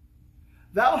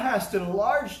 Thou hast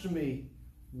enlarged me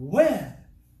when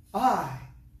I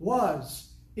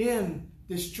was in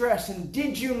distress. And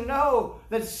did you know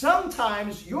that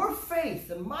sometimes your faith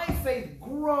and my faith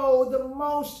grow the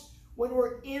most when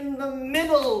we're in the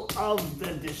middle of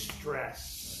the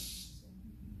distress?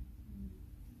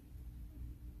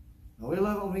 Now, we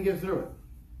love it when we get through it.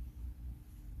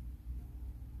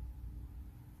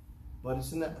 But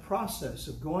it's in that process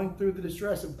of going through the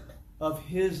distress, of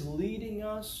His leading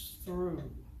us through,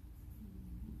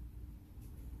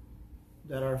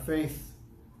 that our faith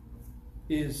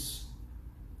is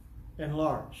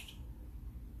enlarged.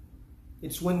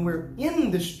 It's when we're in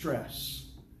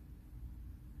distress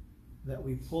that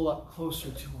we pull up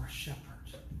closer to our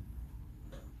shepherd.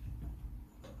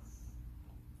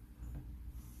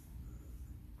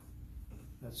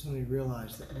 That's when we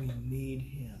realize that we need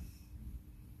Him.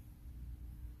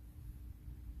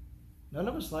 None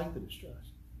of us like the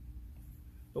distress.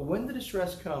 But when the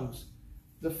distress comes,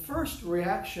 the first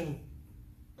reaction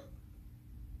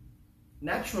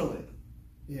naturally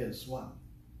is what?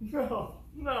 No,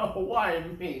 why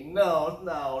me? No.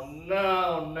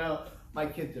 My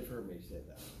kids have heard me say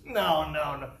that. No.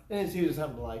 And it's usually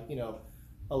something like,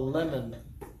 a lemon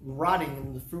rotting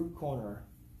in the fruit corner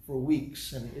for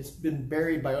weeks, and it's been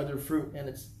buried by other fruit,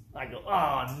 and I go,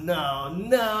 "Oh,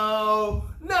 no,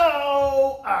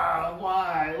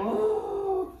 why?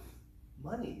 Oh,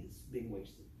 money is being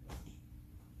wasted.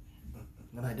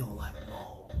 And I don't like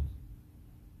mold."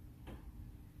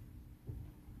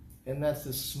 And that's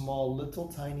this small, little,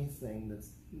 tiny thing that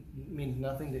means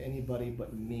nothing to anybody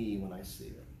but me when I see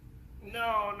it.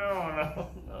 No.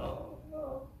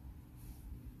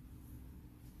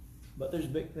 But there's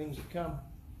big things that come.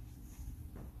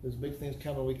 There's big things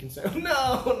coming. We can say,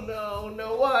 no, no,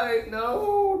 no, why?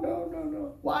 No, no, no,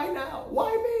 no. Why now?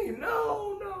 Why me?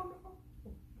 No, no, no.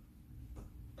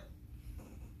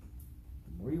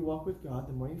 The more you walk with God,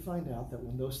 the more you find out that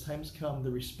when those times come,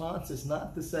 the response is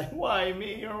not to say, why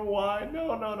me or why?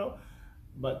 No, no, no.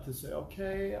 But to say,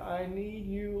 okay, I need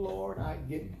you, Lord.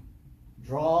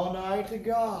 Draw nigh to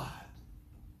God.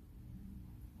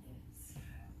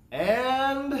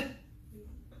 And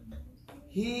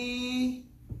He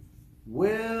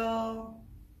will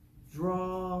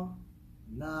draw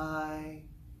nigh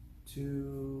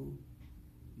to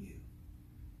you.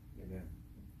 Amen.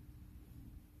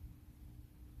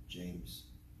 James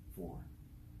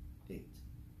 4:8.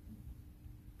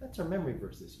 That's our memory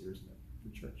verse this year, isn't it, for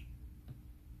church?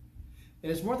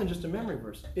 And it's more than just a memory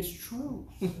verse. It's true.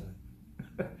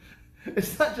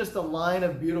 It's not just a line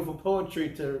of beautiful poetry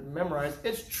to memorize.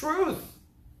 It's truth.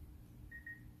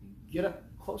 Get up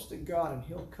close to God and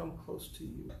He'll come close to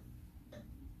you.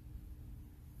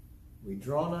 We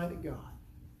draw nigh to God,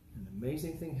 and an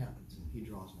amazing thing happens, and He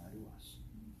draws nigh to us.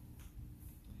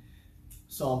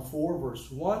 Psalm 4,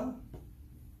 verse 1.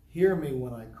 Hear me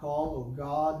when I call, O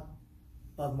God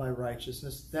of my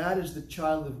righteousness. That is the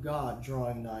child of God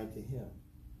drawing nigh to Him.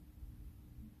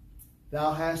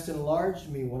 Thou hast enlarged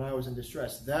me when I was in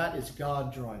distress. That is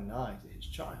God drawing nigh to His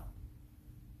child.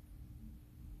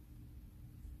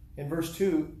 In verse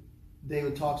 2,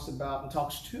 David talks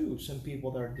to some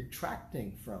people that are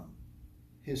detracting from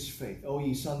his faith. O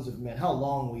ye sons of men, how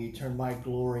long will ye turn my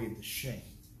glory into shame?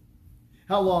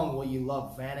 How long will ye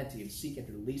love vanity and seek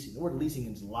after leasing? The word leasing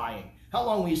means lying. How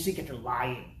long will you seek after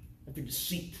lying, after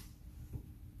deceit?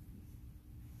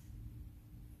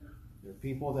 There are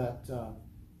people that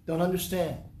don't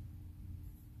understand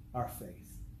our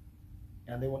faith,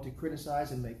 and they want to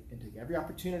criticize and take every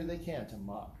opportunity they can to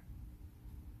mock.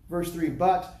 Verse 3,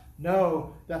 but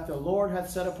know that the Lord hath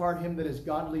set apart him that is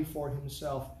godly for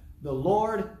himself. The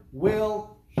Lord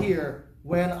will hear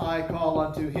when I call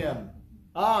unto him.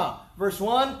 Verse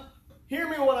 1, hear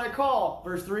me when I call.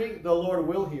 Verse 3, the Lord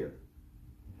will hear.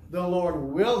 The Lord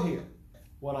will hear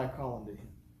when I call unto him.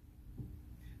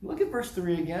 Look at verse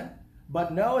 3 again.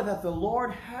 But know that the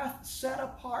Lord hath set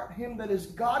apart him that is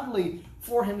godly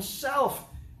for himself.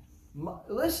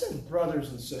 Listen, brothers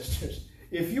and sisters.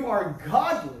 If you are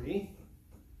godly,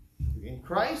 you're in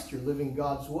Christ, you're living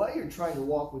God's way, you're trying to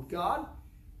walk with God,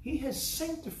 He has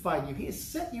sanctified you. He has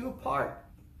set you apart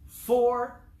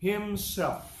for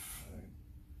Himself.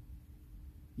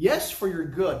 Yes, for your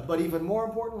good, but even more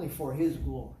importantly, for His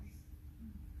glory.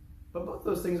 But both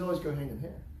those things always go hand in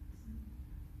hand.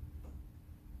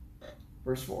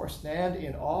 Verse 4, stand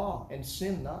in awe and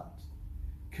sin not.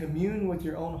 Commune with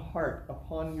your own heart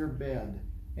upon your bed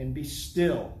and be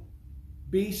still.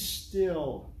 Be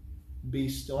still. Be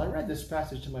still. I read this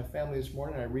passage to my family this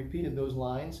morning and I repeated those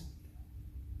lines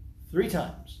 3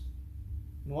 times.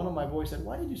 And one of my boys said,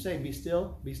 why did you say be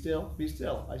still, be still, be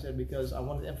still? I said, because I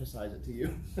wanted to emphasize it to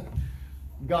you.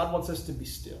 God wants us to be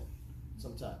still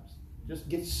sometimes. Just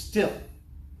get still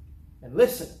and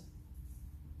listen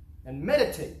and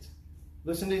meditate.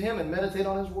 Listen to Him and meditate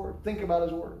on His Word. Think about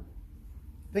His Word.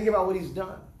 Think about what He's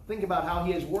done. Think about how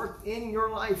He has worked in your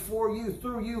life, for you,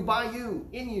 through you, by you,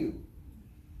 in you.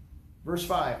 Verse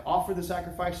 5, offer the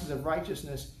sacrifices of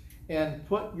righteousness and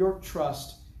put your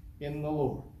trust in the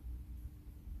Lord.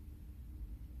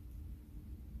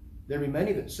 There be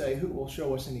many that say, who will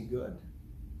show us any good?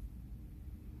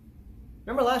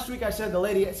 Remember last week I said, the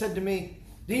lady said to me,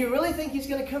 do you really think He's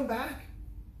going to come back?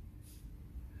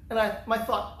 And I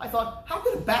thought, how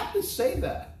could a Baptist say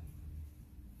that?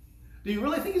 Do you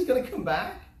really think He's going to come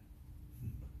back?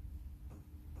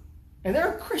 And there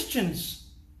are Christians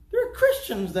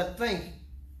that think,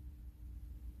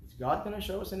 is God going to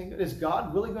show us any good? Is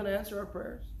God really going to answer our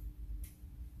prayers?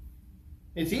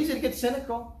 It's easy to get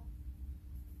cynical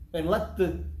and let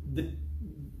the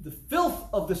filth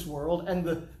of this world and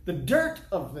the dirt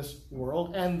of this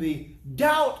world and the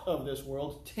doubt of this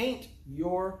world taint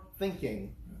your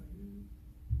thinking.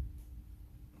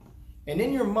 And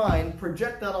in your mind,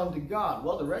 project that onto God.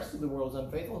 Well, the rest of the world is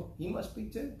unfaithful. He must be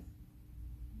too.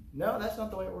 No, that's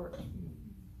not the way it works.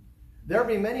 There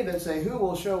be many that say, who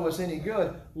will show us any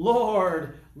good?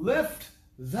 Lord, lift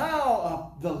thou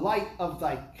up the light of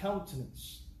thy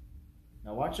countenance.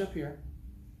 Now watch up here.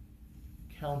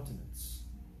 Countenance.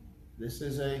 This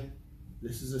is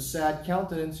a sad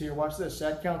countenance here. Watch this.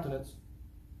 Sad countenance.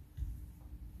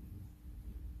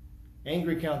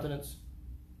 Angry countenance.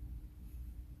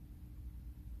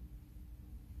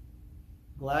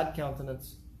 Glad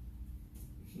countenance.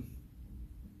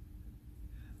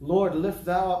 Lord, lift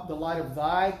thou up the light of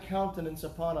thy countenance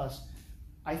upon us.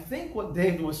 I think what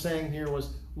David was saying here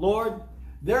was, Lord,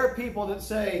 there are people that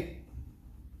say,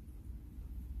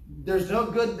 there's no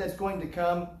good that's going to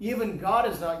come. Even God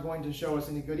is not going to show us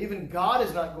any good. Even God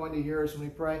is not going to hear us when we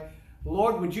pray.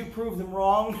 Lord, would you prove them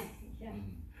wrong? Yeah.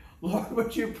 Lord,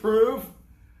 would you prove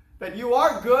that you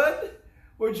are good?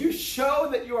 Would you show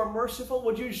that you are merciful?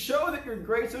 Would you show that you're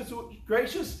gracious?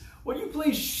 Would you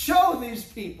please show these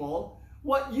people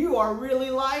what you are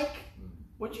really like?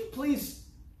 Would you please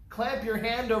clamp your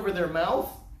hand over their mouth?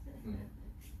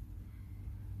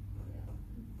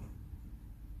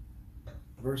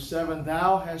 Verse 7,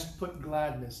 thou hast put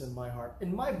gladness in my heart.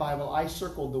 In my Bible, I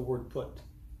circled the word put.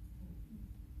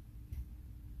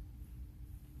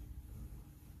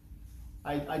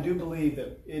 I do believe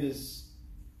that it is,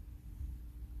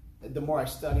 the more I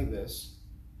study this,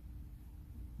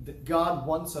 that God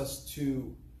wants us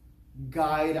to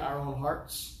guide our own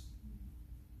hearts.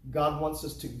 God wants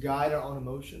us to guide our own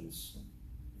emotions.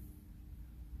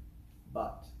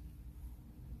 But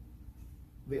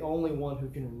the only one who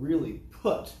can really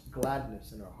put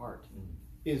gladness in our heart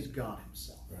is God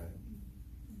himself. Right.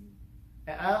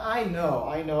 And I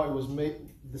know it was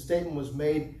made, the statement was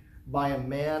made by a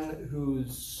man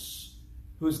whose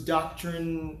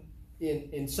doctrine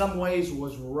in some ways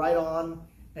was right on,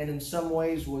 and in some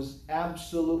ways was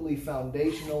absolutely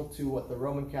foundational to what the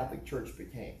Roman Catholic Church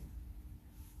became.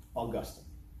 Augustine.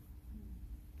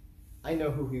 I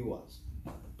know who he was.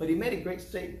 But he made a great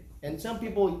statement. And some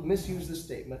people misuse this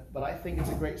statement, but I think it's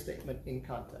a great statement in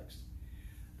context.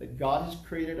 That God has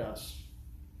created us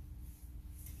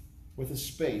with a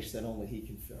space that only he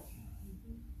can fill.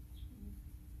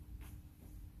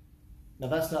 Now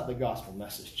that's not the gospel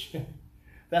message.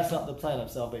 That's not the plan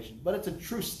of salvation. But it's a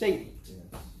true statement.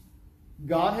 Yes.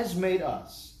 God has made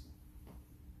us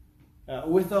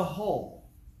with a hole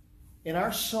in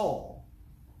our soul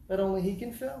that only he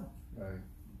can fill. Right.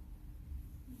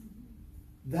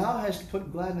 Thou hast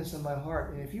put gladness in my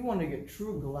heart. And if you want to get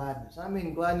true gladness, I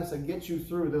mean gladness that gets you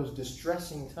through those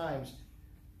distressing times,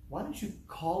 why don't you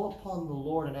call upon the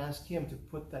Lord and ask him to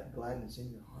put that gladness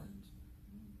in your heart?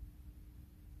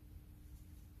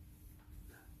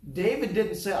 David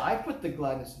didn't say, I put the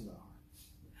gladness in my heart.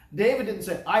 David didn't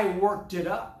say, I worked it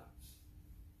up.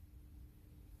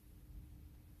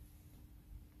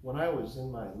 When I was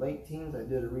in my late teens, I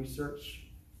did a research.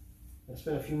 I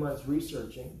spent a few months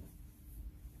researching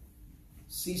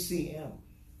CCM.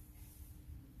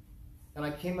 And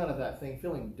I came out of that thing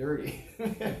feeling dirty.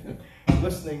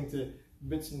 Listening to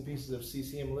bits and pieces of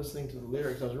CCM, listening to the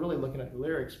lyrics. I was really looking at the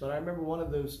lyrics, but I remember one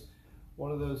of those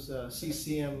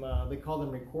CCM, they call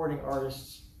them recording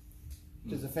artists,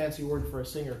 which is a fancy word for a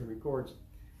singer who records.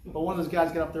 But one of those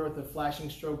guys got up there with the flashing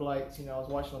strobe lights. I was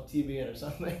watching on TV or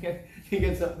something. And he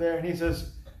gets up there and he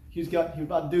says, he was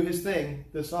about to do his thing.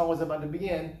 The song was about to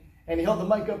begin. And he held the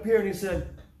mic up here and he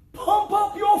said, pump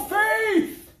up your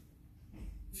faith.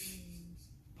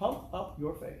 Pump up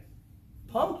your faith.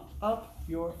 Pump up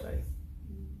your faith.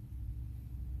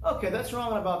 Okay, that's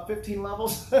wrong on about 15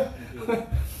 levels.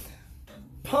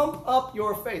 Pump up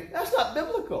your faith. That's not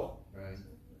biblical. Right.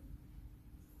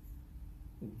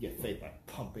 You get faith by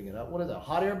pumping it up. What is that? A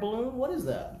hot air balloon? What is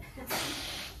that?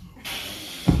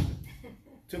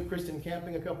 Took Kristen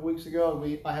camping a couple weeks ago.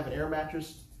 I have an air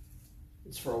mattress.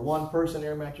 It's for a one-person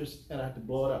air mattress, and I have to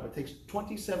blow it up. It takes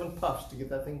 27 puffs to get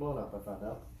that thing blown up, I found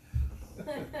out.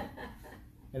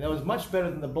 And that was much better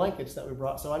than the blankets that we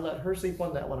brought, so I let her sleep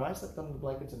on that one. I slept on the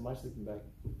blankets in my sleeping bag.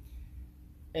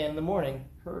 And in the morning,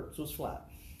 hers was flat.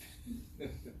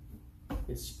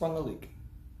 It sprung a leak.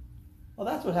 Well,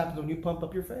 that's what happens when you pump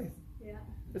up your faith. Yeah.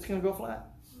 It's going to go flat.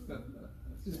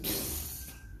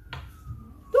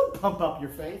 Don't pump up your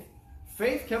faith.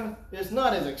 Faith cometh, it's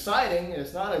not as exciting,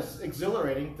 it's not as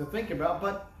exhilarating to think about,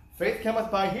 but faith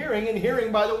cometh by hearing, and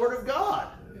hearing by the word of God.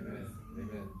 Amen.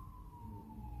 Amen.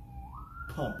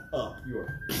 Pump up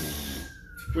your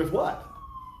with what?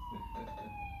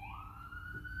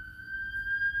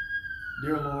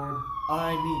 Dear Lord,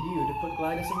 I need you to put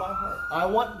gladness in my heart. I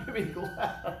want to be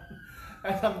glad.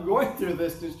 As I'm going through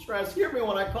this distress, hear me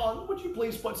when I call. Would you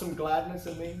please put some gladness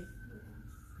in me?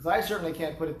 Because I certainly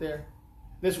can't put it there.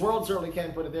 This world certainly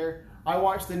can't put it there. I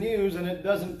watch the news and it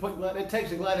doesn't put it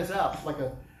takes the gladness out.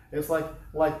 It's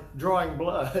like drawing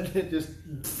blood. It just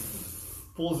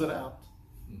pulls it out.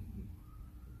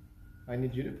 I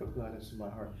need you to put gladness in my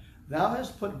heart. Thou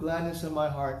hast put gladness in my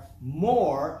heart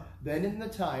more than in the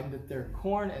time that their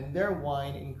corn and their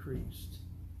wine increased.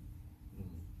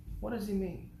 What does he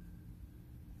mean?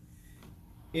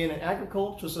 In an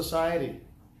agricultural society,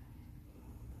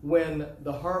 when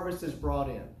the harvest is brought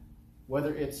in,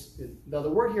 whether it's, now the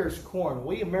word here is corn.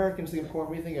 We Americans think of corn,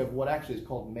 we think of what actually is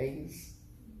called maize.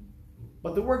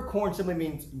 But the word corn simply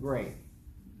means grain.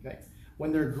 Okay?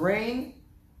 When their grain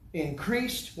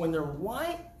increased, when their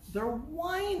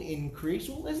wine increased.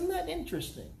 Well, isn't that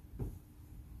interesting?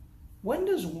 When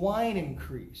does wine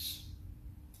increase?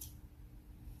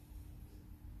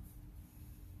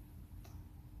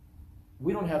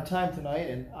 We don't have time tonight,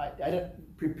 and I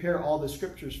didn't prepare all the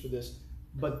scriptures for this,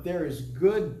 but there is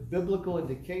good biblical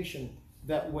indication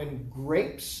that when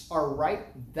grapes are ripe,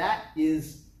 that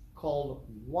is called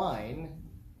wine,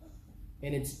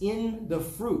 and it's in the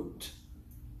fruit.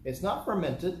 It's not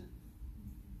fermented.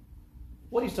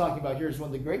 What he's talking about here is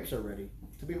when the grapes are ready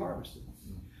to be harvested.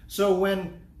 So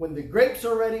when the grapes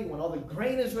are ready, when all the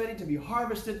grain is ready to be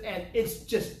harvested, and it's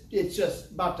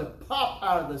just about to pop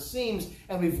out of the seams,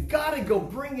 and we've got to go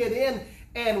bring it in,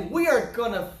 and we are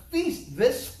going to feast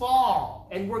this fall,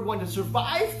 and we're going to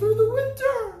survive through the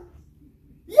winter.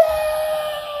 Yay!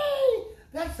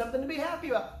 That's something to be happy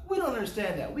about. We don't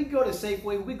understand that. We go to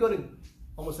Safeway, we go to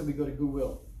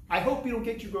Goodwill. I hope you don't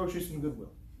get your groceries from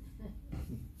Goodwill.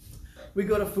 We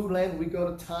go to Foodland, we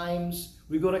go to Times,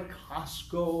 we go to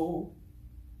Costco.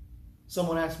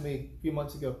 Someone asked me a few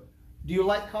months ago, do you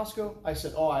like Costco? I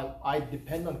said, oh, I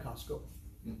depend on Costco.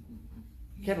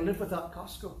 Can't live without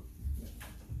Costco.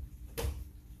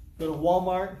 Go to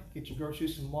Walmart, get your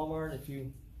groceries from Walmart if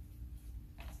you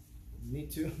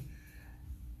need to.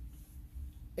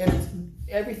 And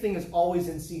everything is always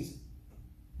in season.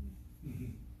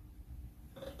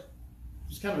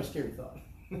 It's kind of a scary thought.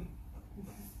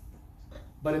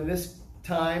 But in this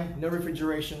time, no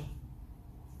refrigeration.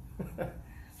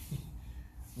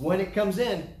 When it comes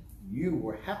in, you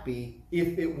were happy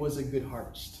if it was a good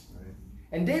harvest. Right.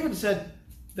 And David said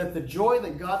that the joy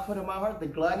that God put in my heart, the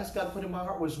gladness God put in my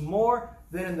heart was more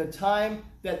than in the time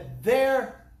that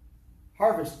their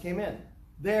harvest came in.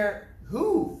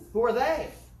 Who are they?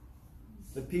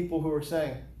 The people who are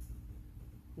saying,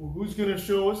 well, who's going to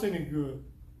show us any good?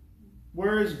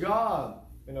 Where is God?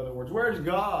 In other words, where is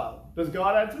God? Does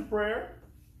God answer prayer?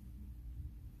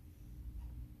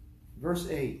 Verse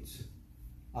 8.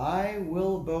 I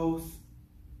will both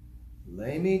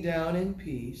lay me down in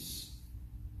peace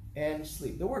and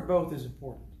sleep. The word both is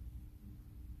important.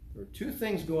 There are two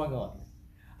things going on here.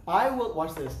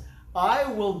 Watch this. I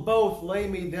will both lay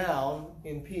me down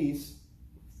in peace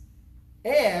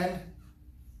and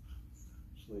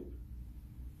sleep.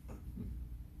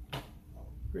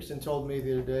 Kristen told me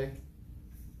the other day,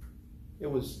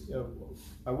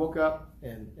 I woke up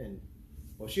and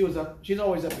she was up. She's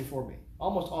always up before me.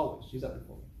 Almost always, she's up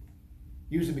before me.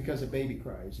 Usually because a baby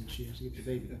cries and she has to get the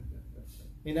baby.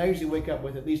 And I usually wake up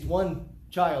with at least one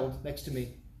child next to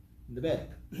me in the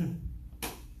bed.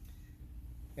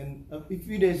 And a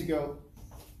few days ago,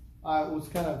 I was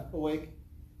kind of awake,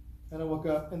 and I woke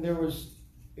up, and there was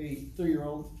a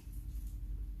 3-year-old,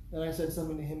 and I said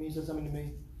something to him, he said something to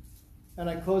me, and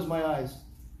I closed my eyes.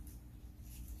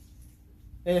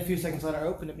 And a few seconds later, I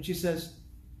opened it, and she says,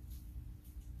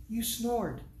 you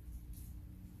snored.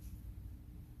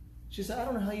 She said, I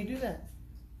don't know how you do that.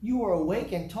 You were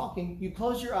awake and talking, you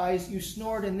closed your eyes, you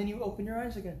snored, and then you open your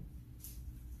eyes again.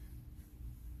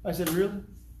 I said, really?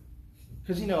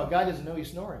 Because, a guy doesn't know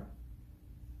he's snoring.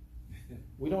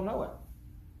 We don't know it.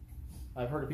 I've heard of people